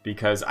Kecleon,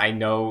 because I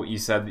know you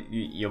said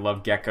you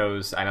love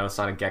geckos. I know it's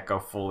not a gecko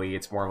fully;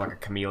 it's more like a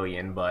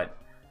chameleon, but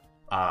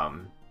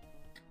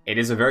it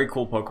is a very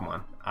cool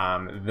Pokemon.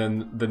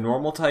 The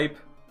normal type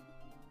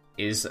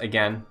is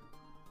again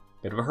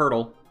a bit of a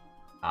hurdle,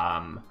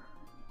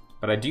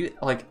 but I do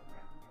like.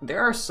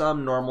 There are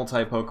some normal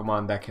type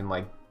Pokemon that can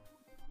like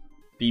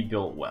be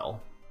built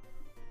well.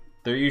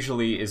 There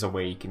usually is a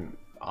way you can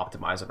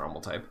optimize a normal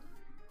type.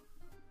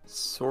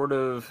 Sort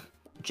of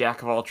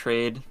jack of all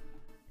trade.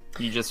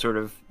 You just sort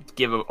of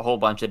give a whole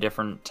bunch of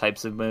different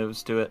types of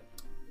moves to it.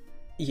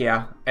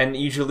 Yeah, and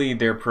usually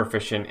they're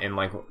proficient in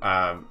like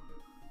a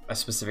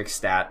specific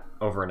stat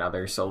over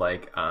another. So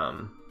like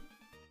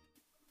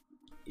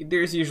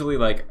there's usually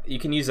like you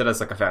can use it as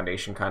like a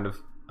foundation kind of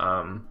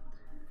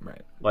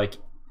Right. like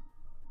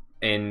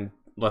in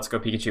Let's Go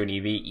Pikachu and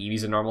Eevee.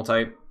 Eevee's a normal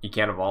type. You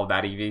can't evolve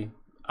that Eevee,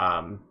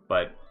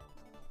 but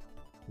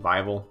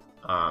viable.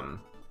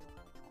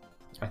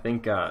 I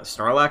think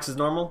Snorlax is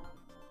normal.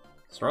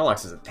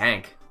 Snorlax is a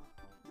tank.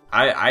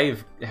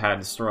 I've had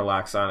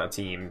Snorlax on a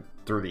team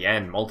through the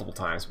end multiple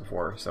times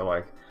before, so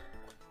like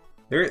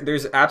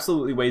there's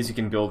absolutely ways you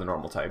can build a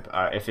normal type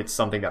if it's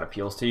something that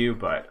appeals to you.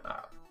 But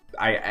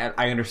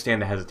I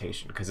understand the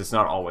hesitation because it's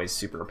not always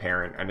super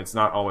apparent and it's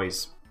not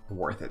always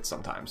worth it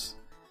sometimes.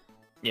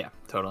 Yeah,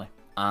 totally.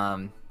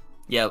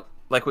 Yeah,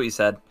 like what you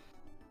said.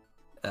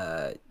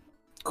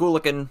 Cool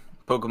looking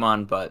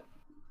Pokemon, but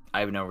I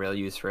have no real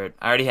use for it.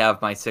 I already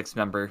have my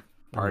 6-member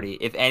party.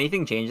 If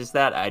anything changes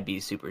that, I'd be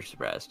super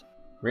surprised.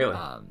 Really?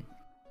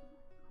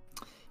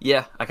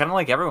 Yeah, I kind of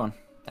like everyone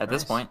at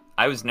this Nice. point.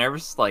 I was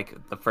nervous like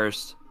the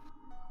first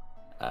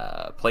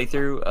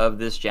playthrough of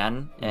this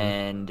gen,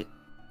 and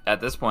at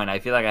this point, I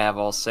feel like I have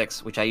all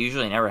 6, which I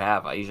usually never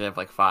have. I usually have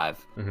like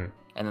 5, Mm-hmm.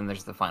 and then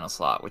there's the final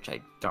slot, which I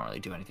don't really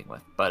do anything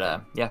with.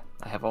 But yeah,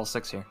 I have all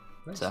 6 here,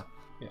 Nice. so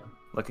Yeah.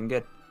 looking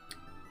good.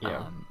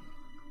 Yeah.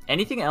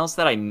 Anything else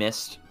that I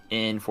missed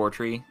in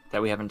Fortree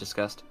that we haven't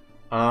discussed?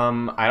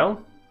 I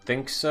don't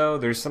think so.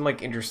 There's some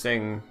like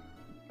interesting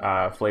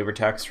flavor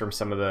text from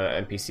some of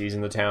the NPCs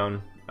in the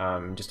town.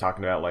 Just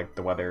talking about like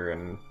the weather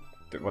and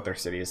what their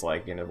city is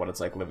like, what it's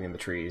like living in the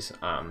trees.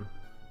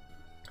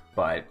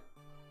 But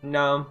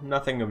no,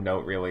 nothing of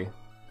note really.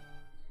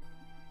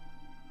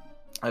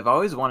 I've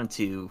always wanted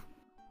to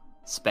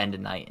spend a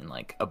night in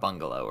like a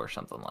bungalow or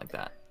something like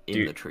that in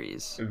Dude, the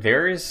trees.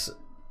 There's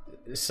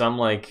some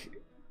like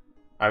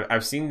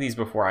I've seen these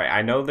before.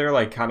 I know they're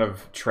like kind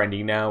of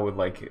trendy now with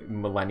like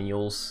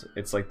millennials.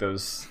 It's like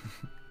those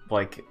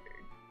like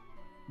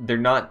they're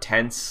not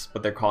tents,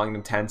 but they're calling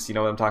them tents. You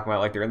know what I'm talking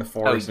about? Like they're in the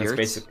forest. And it's Yurts?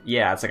 basic.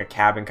 Yeah, it's like a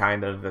cabin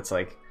kind of. That's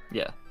like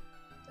Yeah.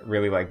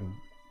 really like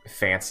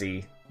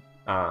fancy.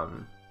 I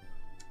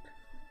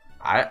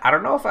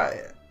don't know if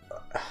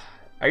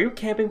are you a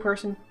camping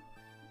person?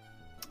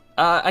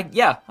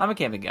 Yeah, I'm a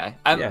camping guy.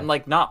 I'm Yeah.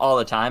 like not all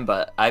the time,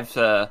 but I've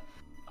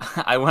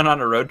I went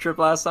on a road trip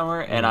last summer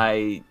and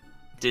I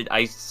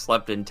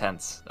slept in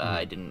tents.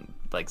 I didn't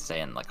like stay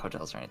in like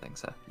hotels or anything.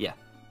 So yeah.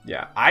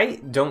 Yeah, I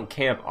don't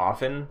camp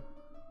often,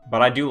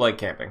 but I do like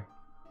camping.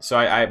 So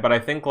but I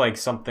think like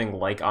something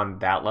like on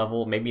that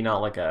level, maybe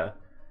not like a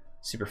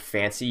super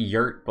fancy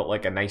yurt, but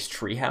like a nice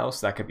tree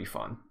house, that could be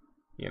fun,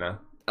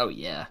 Oh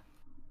yeah.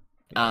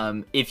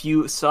 If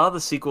you saw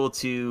the sequel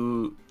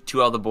to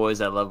All the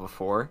Boys I Loved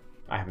Before,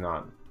 I have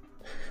not.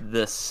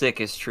 the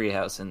sickest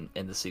treehouse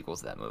in the sequels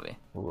to that movie.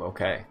 Ooh,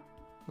 okay.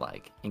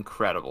 Like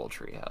incredible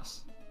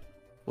treehouse.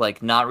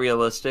 Like not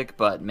realistic,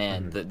 but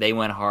man, they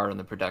went hard on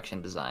the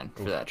production design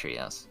for that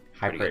treehouse.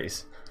 High Pretty good.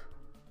 praise.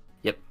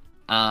 Yep.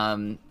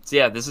 So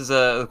yeah, this is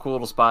a cool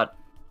little spot.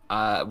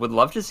 Would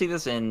love to see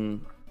this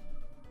in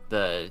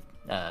the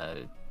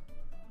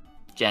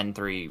Gen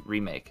 3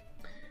 remake.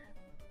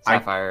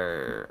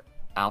 Sapphire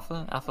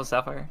Alpha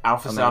Sapphire?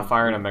 Alpha Omega-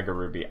 Sapphire and Omega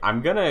Ruby.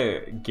 I'm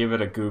gonna give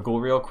it a Google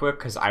real quick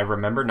because I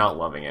remember not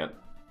loving it.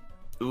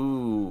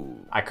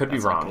 Ooh. I could be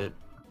that's not wrong.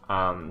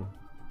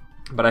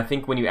 good. But I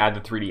think when you add the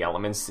 3D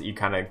elements, it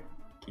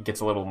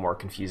gets a little more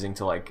confusing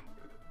to like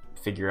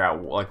figure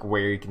out like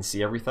where you can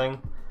see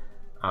everything.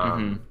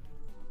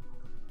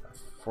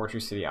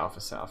 Fortress City Alpha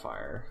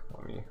Sapphire.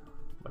 Let me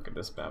look at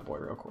this bad boy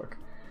real quick.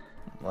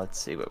 Let's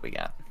see what we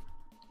got.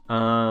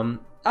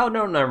 Oh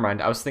no, never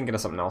mind. I was thinking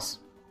of something else.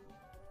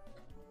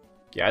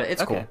 Yeah,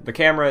 it's Okay. cool. The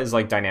camera is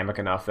like dynamic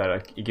enough that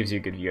it gives you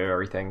a good view of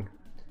everything.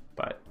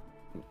 But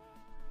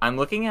I'm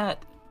looking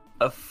at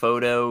a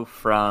photo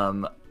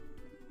from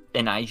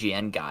an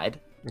IGN guide.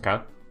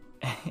 okay.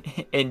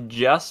 And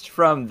just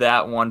from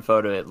that one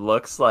photo, it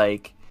looks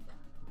like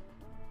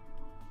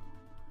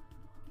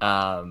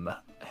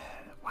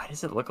why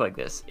does it look like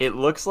this? It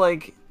looks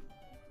like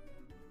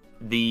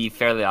the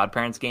Fairly Odd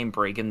Parents game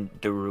breaking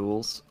the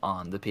rules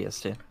on the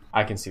PS2.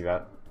 I can see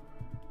that.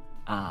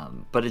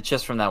 But it's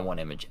just from that one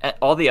image.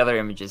 All the other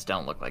images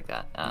don't look like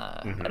that.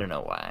 I don't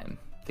know why I'm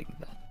thinking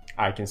that.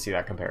 I can see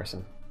that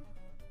comparison.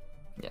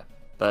 Yeah.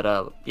 But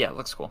yeah, it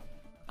looks cool.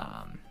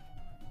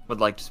 Would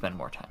like to spend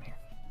more time here.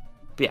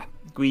 But yeah,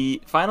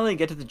 we finally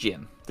get to the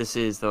gym. This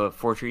is the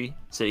Fortree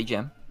City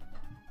Gym.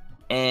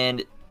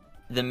 And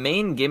the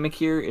main gimmick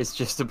here is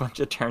just a bunch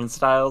of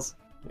turnstiles.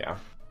 Yeah.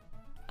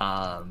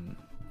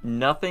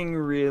 Nothing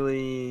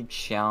really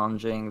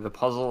challenging. The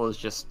puzzle is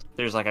just,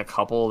 there's like a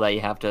couple that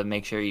you have to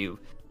make sure you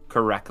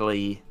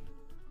correctly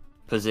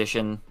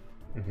position.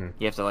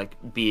 You have to like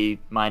be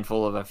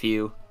mindful of a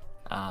few,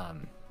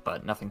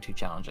 but nothing too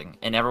challenging.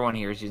 And everyone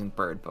here is using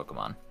bird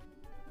Pokemon.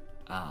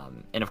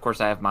 And of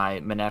course I have my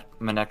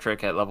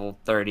Manectric at level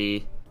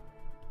 30,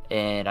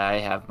 and I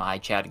have my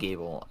Chad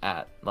Gable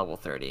at level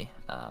 30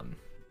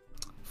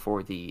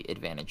 for the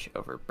advantage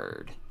over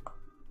bird.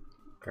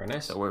 Very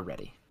nice. So we're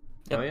ready.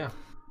 Oh yeah.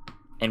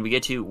 And we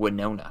get to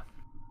Winona,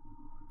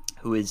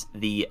 who is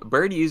the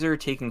bird user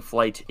taking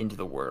flight into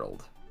the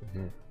world.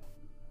 Mm-hmm.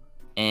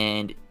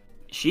 And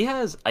she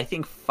has, I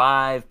think,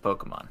 5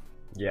 Pokemon.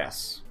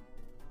 Yes.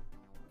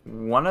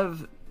 One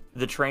of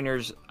the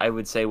trainers, I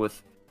would say,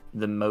 with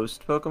the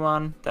most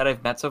Pokemon that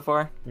I've met so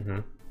far. Mm-hmm.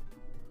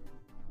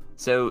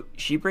 So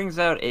she brings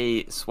out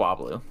a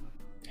Swablu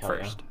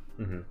first.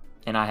 Yeah. Mm-hmm.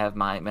 And I have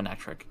my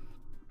Manectric.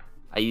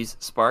 I use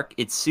Spark.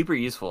 It's super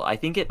useful. I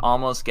think it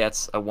almost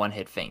gets a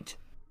one-hit feint.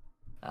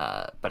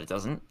 But it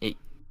doesn't.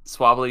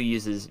 Swablu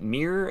uses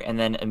Mirror and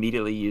then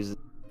immediately uses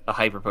a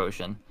Hyper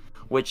Potion,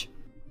 which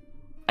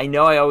I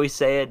know I always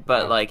say it,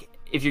 but like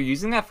if you're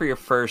using that for your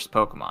first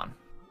Pokemon,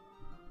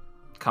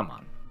 come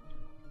on,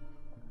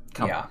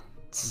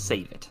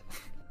 save it,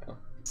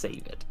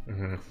 save it.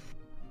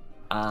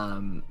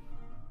 Mm-hmm.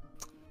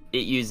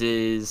 It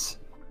uses,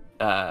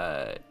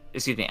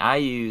 excuse me, I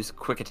use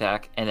Quick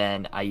Attack and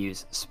then I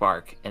use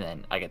Spark and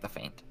then I get the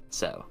feint.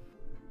 So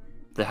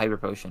the Hyper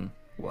Potion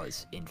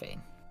was in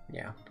vain.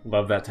 Yeah,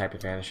 love that type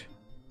advantage.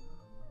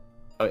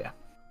 Oh yeah.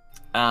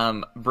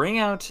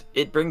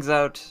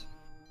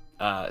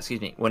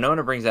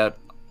 Winona brings out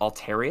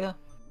Altaria,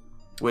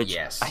 which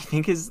Yes. I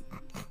think is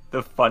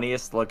the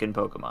funniest looking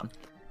Pokemon.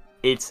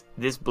 It's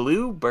this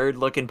blue bird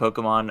looking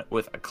Pokemon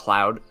with a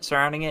cloud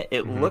surrounding it.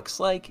 It looks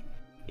like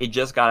it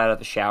just got out of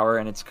the shower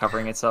and it's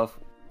covering itself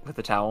with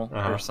a towel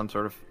or some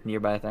sort of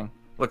nearby thing.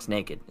 Looks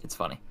naked. It's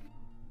funny.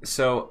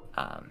 So,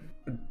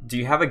 do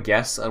you have a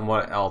guess on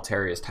what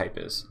Altaria's type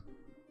is?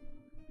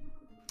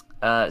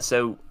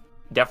 So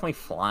definitely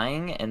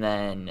flying and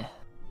then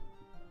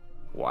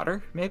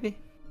water, maybe?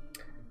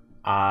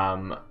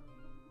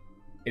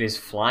 It is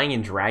flying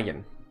and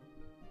dragon.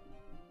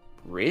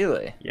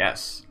 Really?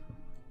 Yes.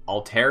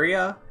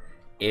 Altaria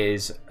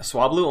is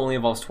Swablu only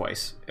evolves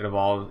twice. It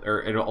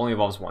only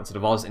evolves once. It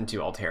evolves into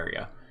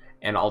Altaria.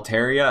 And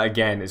Altaria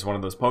again is one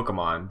of those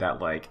Pokemon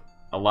that like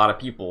a lot of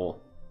people,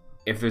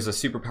 if there's a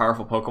super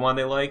powerful Pokemon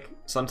they like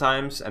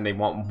sometimes and they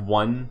want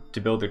one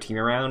to build their team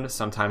around,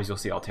 sometimes you'll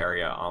see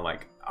Altaria on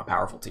like a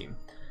powerful team.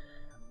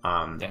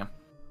 Yeah.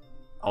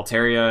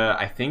 Altaria,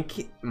 I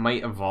think,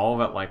 might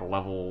evolve at like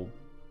level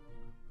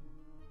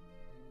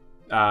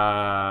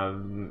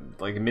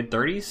like mid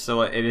 30s,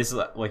 so it is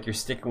like you're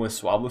sticking with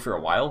Swablu for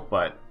a while,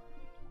 but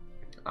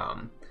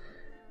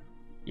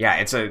yeah,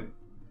 it's a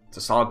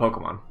solid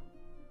Pokemon.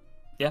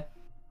 Yeah.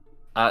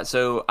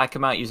 So I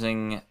come out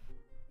using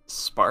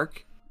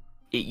Spark.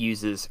 It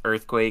uses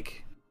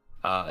Earthquake,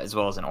 as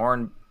well as an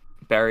Oran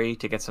Berry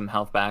to get some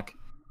health back.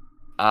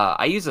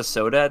 I use a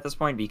Soda at this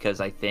point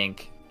because I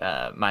think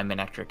my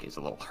Manectric is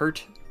a little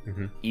hurt.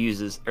 Mm-hmm. It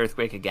uses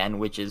Earthquake again,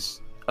 which is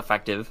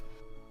effective.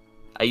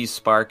 I use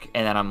Spark,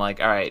 and then I'm like,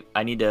 all right,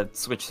 I need to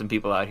switch some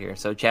people out here.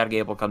 So Chad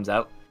Gable comes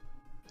out.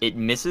 It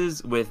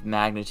misses with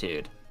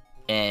Magnitude,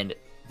 and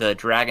the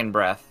Dragon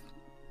Breath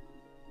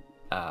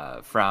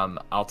from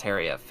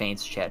Altaria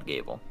feints Chad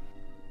Gable.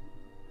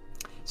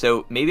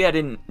 So maybe I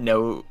didn't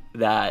know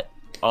that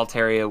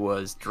Altaria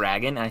was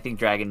Dragon, and I think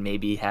Dragon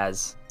maybe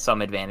has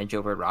some advantage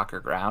over Rock or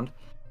Ground.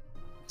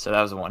 So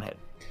that was a one-hit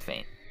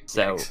feint.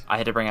 So Yikes. I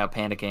had to bring out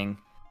Panda King.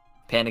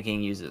 Panda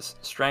King uses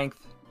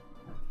Strength.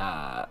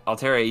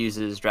 Altaria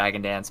uses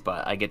Dragon Dance,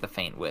 but I get the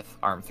feint with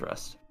Arm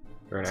Thrust.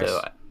 Very nice.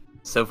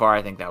 So far,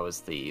 I think that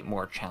was the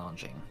more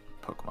challenging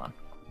Pokemon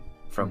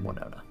from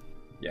Winona.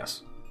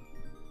 Yes.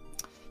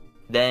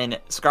 Then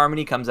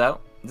Skarmory comes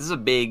out. This is a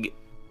big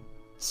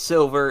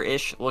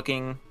silver-ish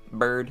looking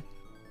bird.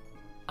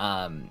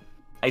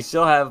 I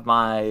still have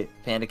my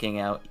Panda King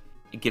out.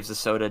 It gives a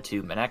Soda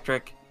to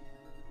Manectric.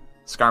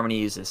 Skarmory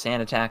uses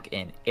Sand Attack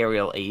and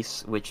Aerial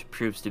Ace, which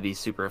proves to be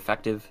super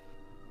effective.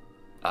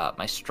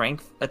 My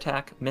Strength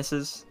attack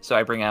misses, so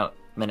I bring out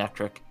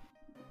Manectric.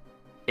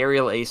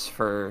 Aerial Ace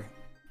for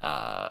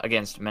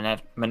against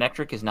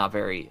Manectric is not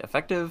very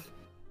effective.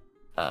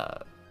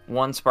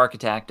 One Spark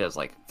attack does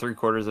like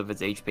 3/4 of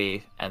its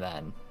HP, and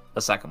then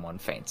the second one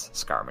feints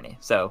Skarmory.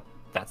 So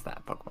that's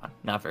that Pokemon.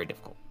 Not very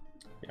difficult.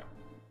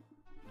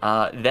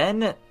 Yeah.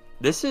 Then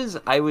this is,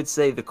 I would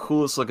say, the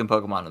coolest looking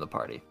Pokemon in the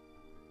party.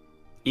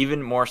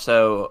 Even more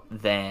so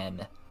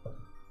than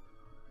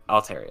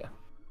Altaria.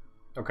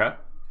 Okay.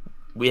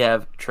 We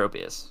have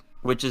Tropius,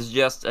 which is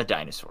just a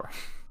dinosaur.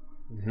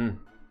 Mm-hmm.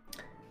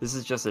 This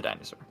is just a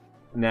dinosaur.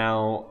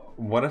 Now,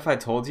 what if I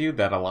told you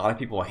that a lot of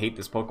people hate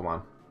this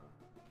Pokemon?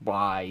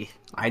 Why?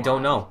 I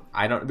don't know.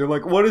 They're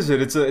like, what is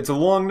it? It's a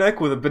long neck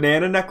with a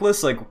banana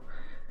necklace. Like,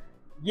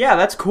 yeah,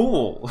 that's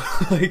cool.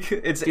 Like,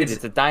 it's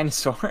a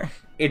dinosaur.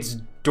 It's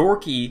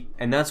dorky,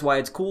 and that's why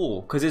it's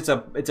cool. Because it's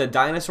a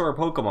dinosaur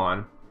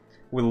Pokemon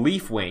with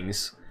leaf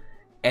wings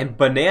and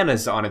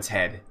bananas on its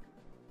head.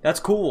 That's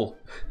cool.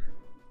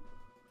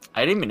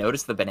 I didn't even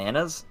notice the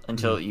bananas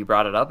until you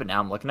brought it up, and now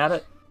I'm looking at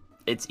it.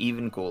 It's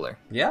even cooler.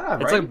 Yeah,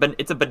 It's right? like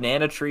it's a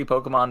banana tree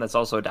Pokemon that's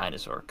also a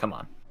dinosaur. Come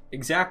on.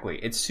 Exactly.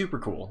 It's super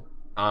cool.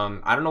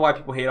 I don't know why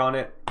people hate on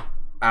it.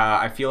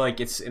 I feel like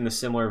it's in the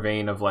similar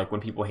vein of like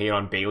when people hate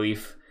on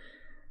Bayleaf,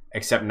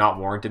 except not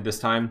warranted this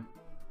time.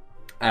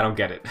 I don't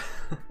get it.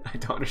 I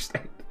don't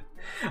understand.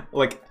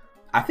 Like,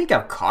 I think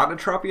I've caught a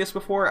Tropius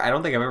before. I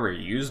don't think I've ever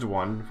used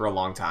one for a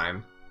long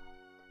time.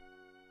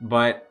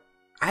 But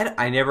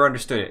I never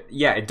understood it.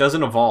 Yeah, it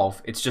doesn't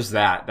evolve. It's just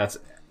that. That's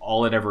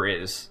all it ever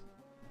is.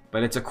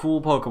 But it's a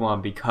cool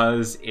Pokemon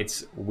because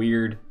it's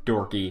weird,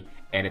 dorky,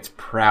 and it's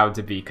proud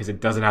to be because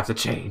it doesn't have to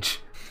change.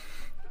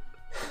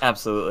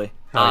 Absolutely.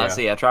 Yeah.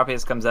 So yeah,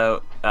 Tropius comes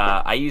out.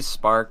 I use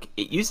Spark.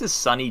 It uses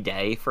Sunny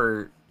Day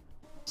for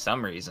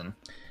some reason.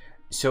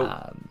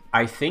 So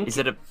I think... Is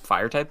it a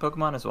Fire-type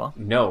Pokemon as well?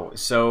 No.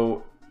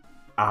 So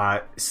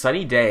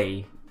Sunny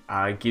Day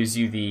gives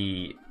you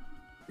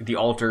the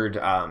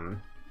altered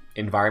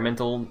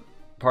environmental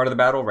part of the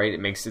battle, right?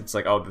 It's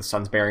like, oh, the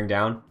sun's bearing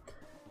down.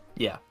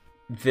 Yeah.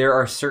 There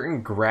are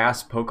certain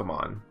grass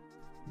Pokemon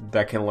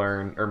that can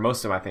learn, or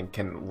most of them I think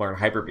can learn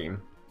Hyper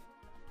Beam.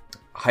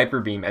 Hyper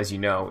Beam, as you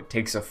know,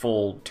 takes a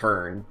full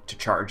turn to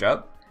charge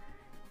up.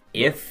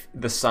 If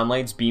the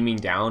sunlight's beaming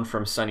down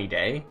from Sunny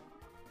Day,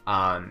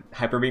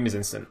 Hyper Beam is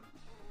instant.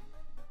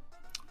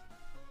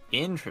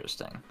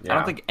 Interesting. Yeah. I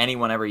don't think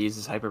anyone ever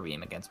uses Hyper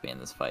Beam against me in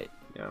this fight.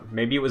 Yeah,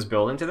 maybe it was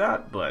built into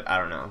that, but I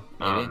don't know.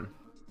 Maybe.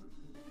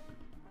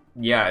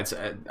 Yeah, it's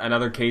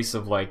another case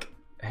of like,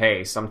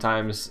 hey,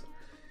 sometimes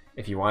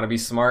if you want to be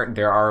smart,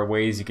 there are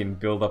ways you can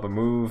build up a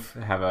move,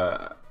 have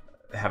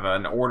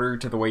an order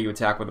to the way you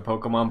attack with a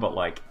Pokemon, but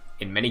like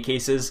in many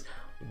cases,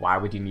 why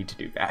would you need to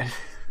do that?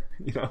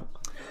 You know?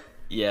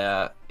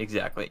 Yeah,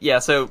 exactly. Yeah,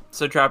 so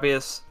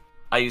Tropius,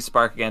 I use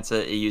Spark against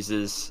it. It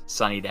uses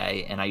Sunny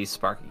Day, and I use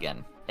Spark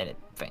again, and it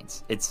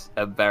faints. It's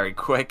a very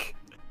quick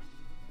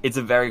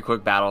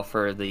battle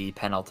for the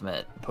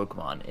penultimate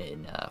Pokemon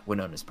in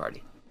Winona's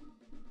party.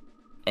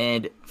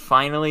 And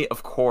finally,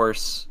 of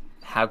course,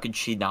 how could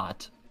she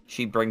not?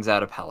 She brings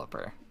out a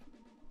Pelipper.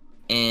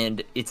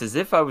 And it's as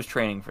if I was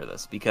training for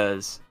this,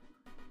 because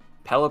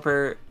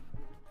Pelipper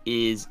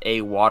is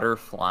a water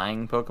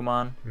flying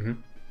Pokemon. Mm-hmm.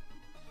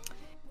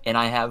 And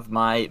I have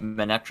my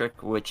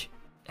Manectric, which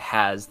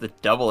has the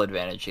double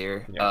advantage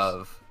here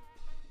of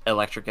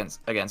electric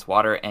against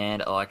water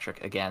and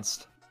electric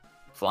against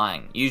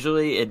flying.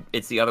 Usually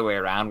it's the other way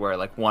around, where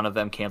like one of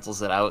them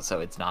cancels it out, so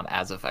it's not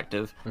as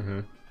effective. Mm-hmm.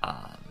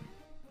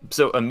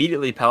 So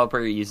immediately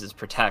Pelipper uses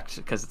Protect,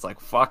 because it's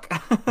like, fuck,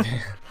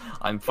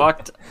 I'm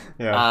fucked.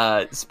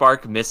 Yeah.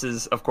 Spark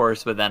misses, of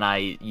course, but then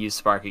I use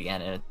Spark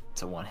again, and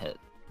it's a one-hit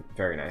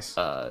Very nice.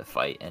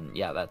 fight. And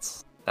yeah,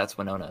 that's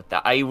Winona.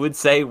 I would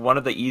say one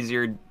of the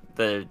easier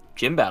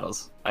gym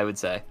battles, I would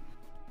say,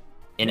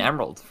 in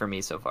Emerald for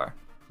me so far.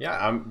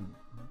 Yeah,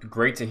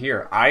 great to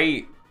hear.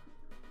 I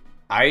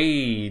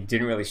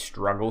didn't really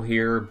struggle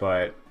here,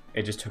 but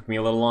it just took me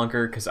a little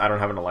longer because I don't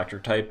have an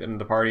electric type in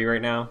the party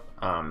right now.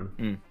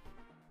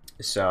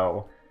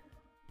 So,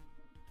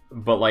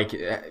 but like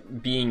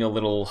being a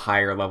little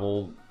higher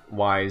level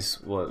wise,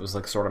 well, it was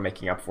like sort of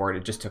making up for it.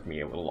 It just took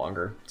me a little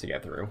longer to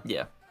get through.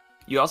 Yeah.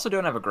 You also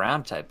don't have a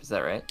ground type, is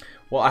that right?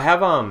 Well, I have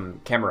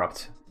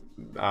Camerupt.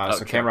 So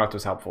sure. Camerupt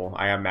was helpful.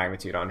 I have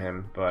Magnitude on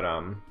him, but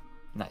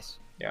Nice.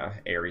 yeah,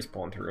 Aries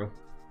pulling through.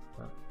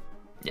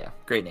 Yeah,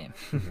 great name.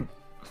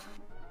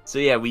 So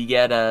yeah, we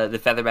get the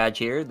Feather Badge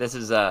here. This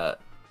is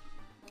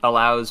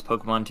allows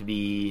Pokemon to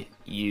be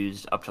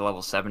used up to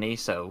level 70.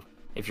 So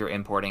if you're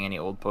importing any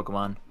old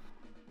Pokemon,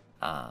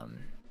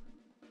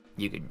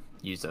 you could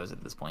use those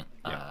at this point.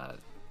 Yeah.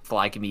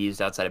 Fly can be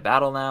used outside of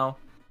battle now.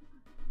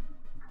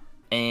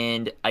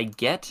 And I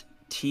get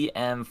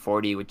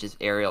TM40, which is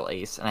Aerial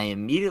Ace, and I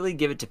immediately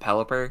give it to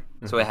Pelipper.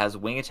 Mm-hmm. So it has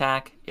Wing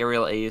Attack,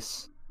 Aerial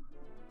Ace,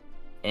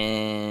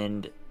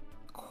 and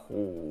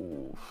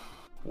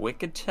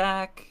Quick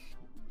Attack,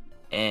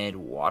 and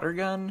Water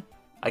Gun.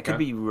 I could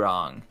be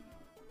wrong.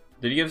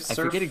 Did you give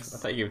Surf? I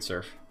thought you gave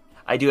Surf.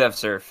 I do have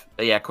Surf.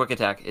 Yeah, Quick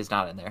Attack is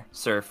not in there.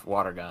 Surf,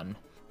 Water Gun,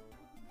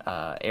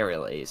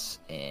 Aerial Ace,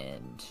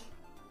 and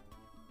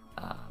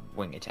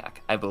Wing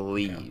Attack, I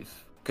believe. Yeah.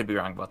 Could be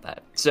wrong about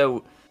that.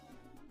 So,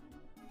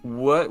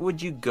 what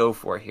would you go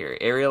for here?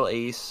 Aerial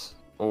Ace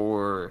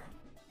or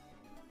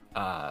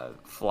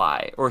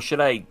Fly? Or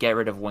should I get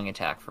rid of Wing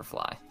Attack for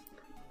Fly?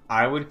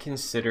 I would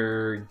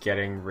consider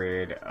getting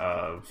rid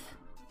of...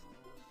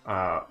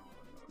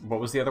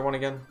 what was the other one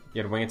again?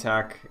 You had Wing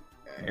Attack,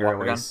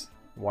 Aerial Ace,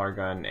 Water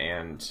Gun,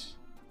 and...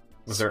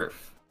 Was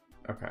Surf.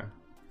 There... Okay.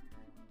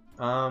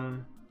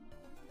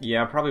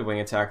 Yeah, probably Wing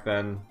Attack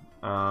then.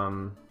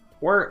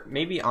 Or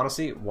maybe,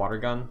 honestly, Water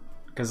Gun.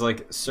 Because,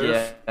 like,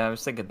 Surf... Yeah, I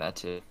was thinking that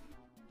too.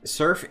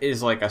 Surf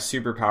is, like, a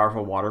super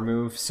powerful water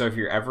move, so if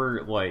you're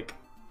ever, like,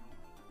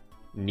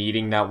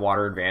 needing that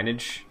water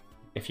advantage,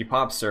 if you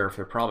pop Surf,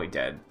 they're probably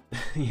dead.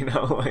 You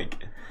know,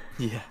 like...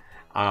 Yeah.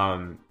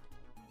 I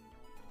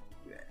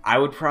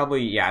would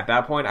probably, at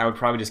that point, I would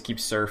probably just keep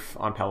Surf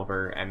on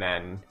Pelipper and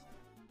then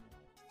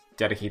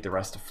dedicate the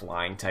rest to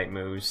flying type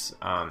moves.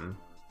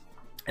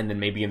 And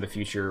then maybe in the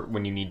future,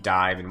 when you need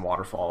Dive and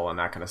Waterfall and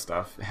that kind of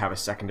stuff, have a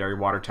secondary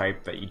water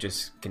type that you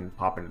just can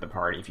pop into the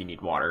party if you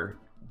need water,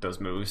 those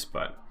moves.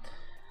 But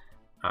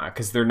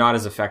because they're not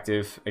as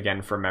effective,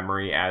 again, for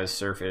memory as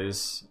Surf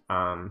is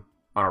on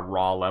a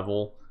raw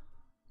level.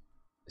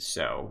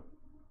 So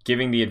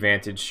giving the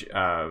advantage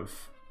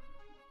of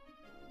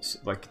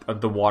like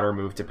the water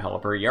move to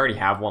Pelipper. You already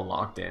have one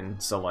locked in,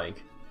 so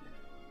like,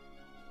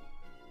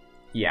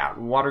 yeah,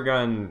 water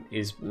gun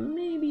is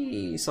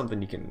maybe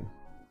something you can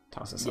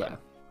toss aside. Yeah,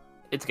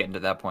 it's getting to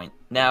that point.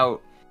 Now,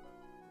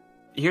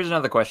 here's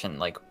another question.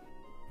 Like,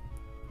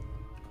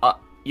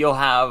 you'll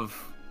have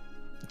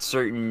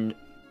certain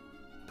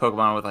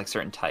Pokemon with like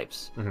certain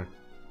types. Mm-hmm.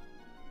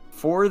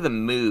 For the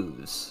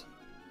moves,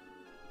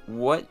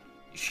 what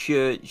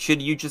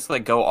should you just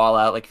like go all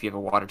out? Like, if you have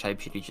a water type,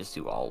 should you just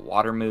do all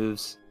water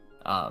moves?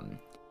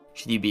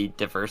 Should you be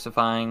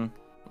diversifying?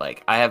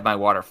 Like, I have my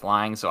water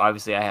flying, so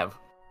obviously I have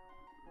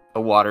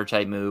a water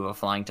type move, a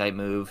flying type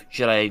move.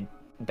 Should I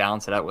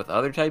balance it out with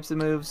other types of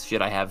moves?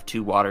 Should I have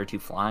 2 water, 2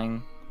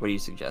 flying? What do you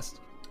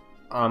suggest?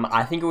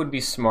 I think it would be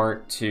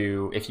smart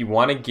to, if you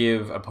want to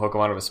give a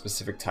Pokemon of a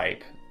specific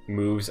type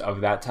moves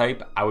of that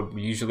type, I would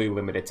usually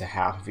limit it to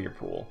half of your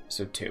pool,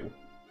 so 2.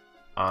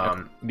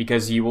 Okay.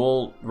 Because you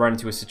will run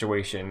into a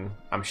situation,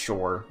 I'm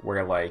sure,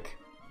 where like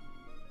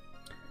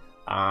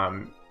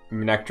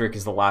Manectric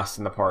is the last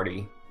in the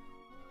party,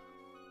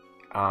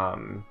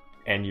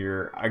 and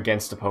you're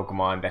against a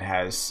Pokemon that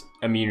has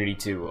immunity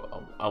to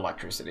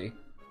electricity.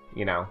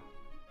 You know,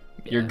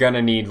 you're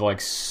gonna need like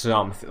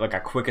something like a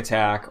quick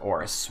attack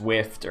or a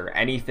swift or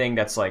anything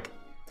that's like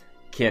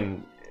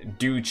can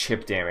do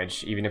chip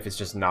damage, even if it's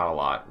just not a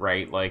lot,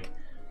 right? Like,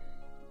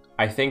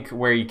 I think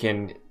where you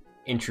can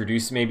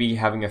introduce maybe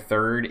having a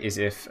third is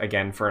if,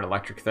 again, for an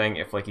electric thing,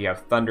 if like you have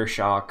Thunder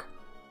Shock,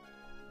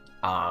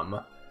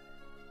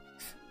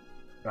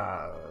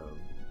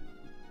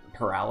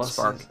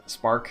 paralysis,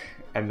 spark,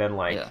 and then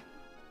like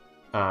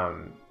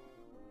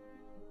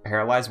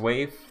paralyze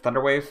wave,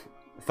 thunder wave,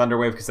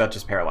 because that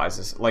just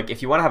paralyzes. Like,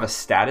 if you want to have a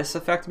status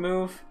effect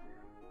move,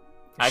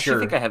 I actually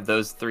think I have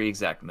those 3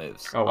 exact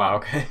moves. Oh wow,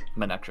 okay.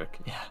 Manectric,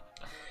 yeah.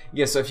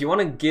 Yeah, so if you want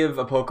to give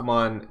a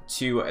Pokemon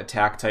 2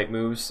 attack type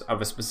moves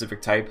of a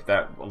specific type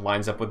that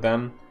lines up with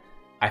them,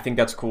 I think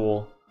that's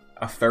cool.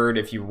 A third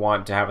if you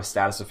want to have a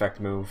status effect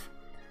move,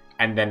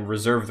 and then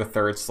reserve the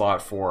third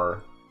slot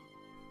for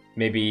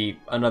maybe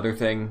another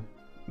thing,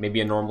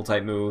 maybe a normal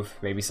type move,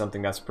 maybe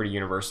something that's pretty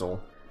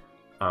universal.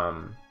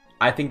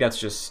 I think that's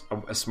just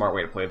a smart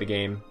way to play the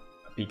game,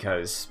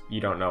 because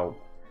you don't know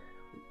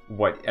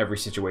what every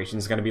situation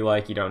is going to be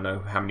like. You don't know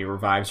how many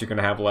revives you're going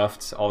to have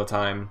left all the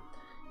time.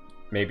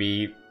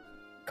 Maybe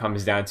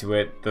comes down to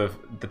it, the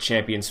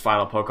champion's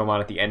final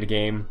Pokemon at the end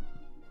game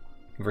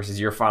versus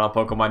your final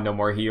Pokemon, no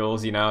more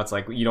heals, you know? It's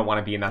like, you don't want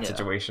to be in that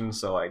situation,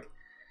 so like...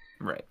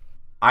 Right.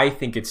 I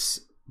think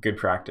it's good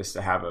practice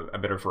to have a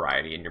bit of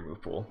variety in your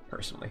move pool,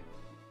 personally.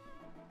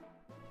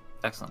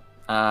 Excellent.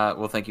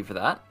 Well, thank you for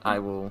that. I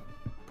will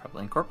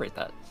probably incorporate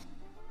that.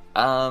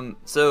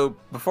 So,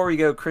 before we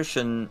go,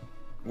 Christian,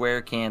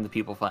 where can the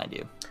people find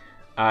you?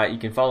 You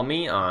can follow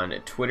me on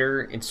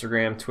Twitter,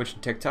 Instagram, Twitch,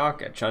 and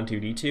TikTok at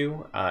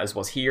Chun2D2, as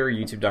well as here,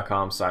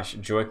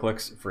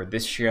 youtube.com/joyclicks for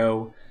this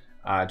show.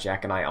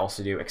 Jack and I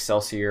also do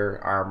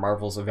Excelsior, our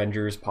Marvel's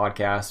Avengers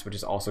podcast, which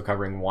is also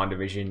covering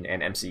WandaVision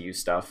and MCU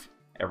stuff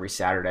every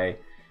Saturday.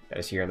 That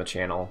is here on the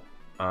channel.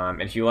 And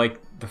if you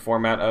like the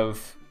format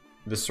of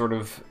this sort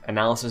of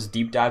analysis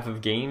deep dive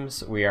of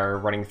games, we are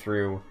running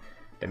through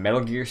the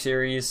Metal Gear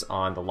series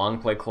on the Long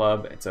Play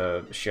Club. It's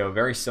a show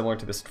very similar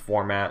to this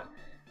format.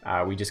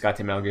 We just got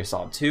to Metal Gear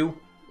Solid 2,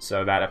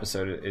 so that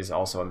episode is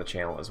also on the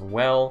channel as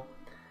well.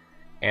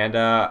 And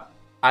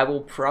I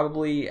will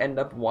probably end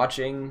up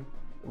watching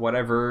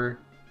whatever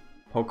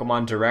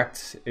Pokemon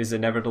Direct is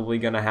inevitably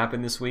going to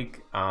happen this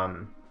week.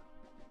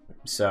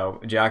 So,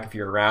 Jack, if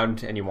you're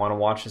around and you want to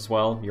watch as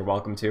well, you're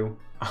welcome to.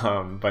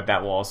 But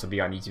that will also be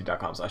on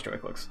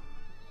youtube.com/joyclicks.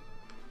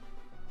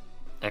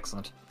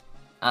 Excellent.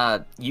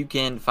 You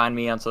can find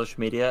me on social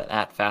media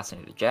at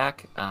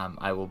FascinatedJack.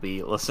 I will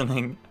be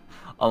listening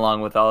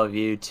along with all of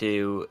you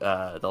to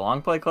the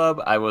Long Play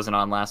Club. I wasn't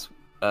on last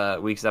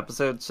week's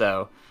episode,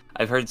 so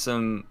I've heard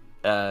some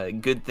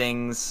good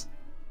things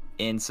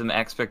and some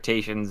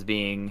expectations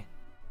being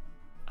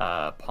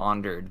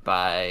pondered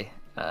by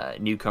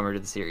newcomer to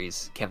the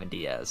series, Kevin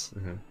Diaz.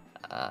 Mm-hmm.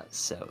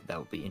 So that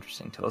will be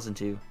interesting to listen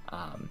to.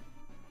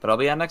 But I'll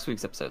be on next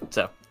week's episode,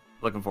 so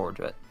looking forward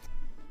to it.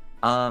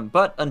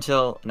 But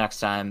until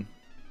next time,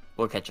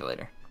 we'll catch you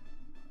later.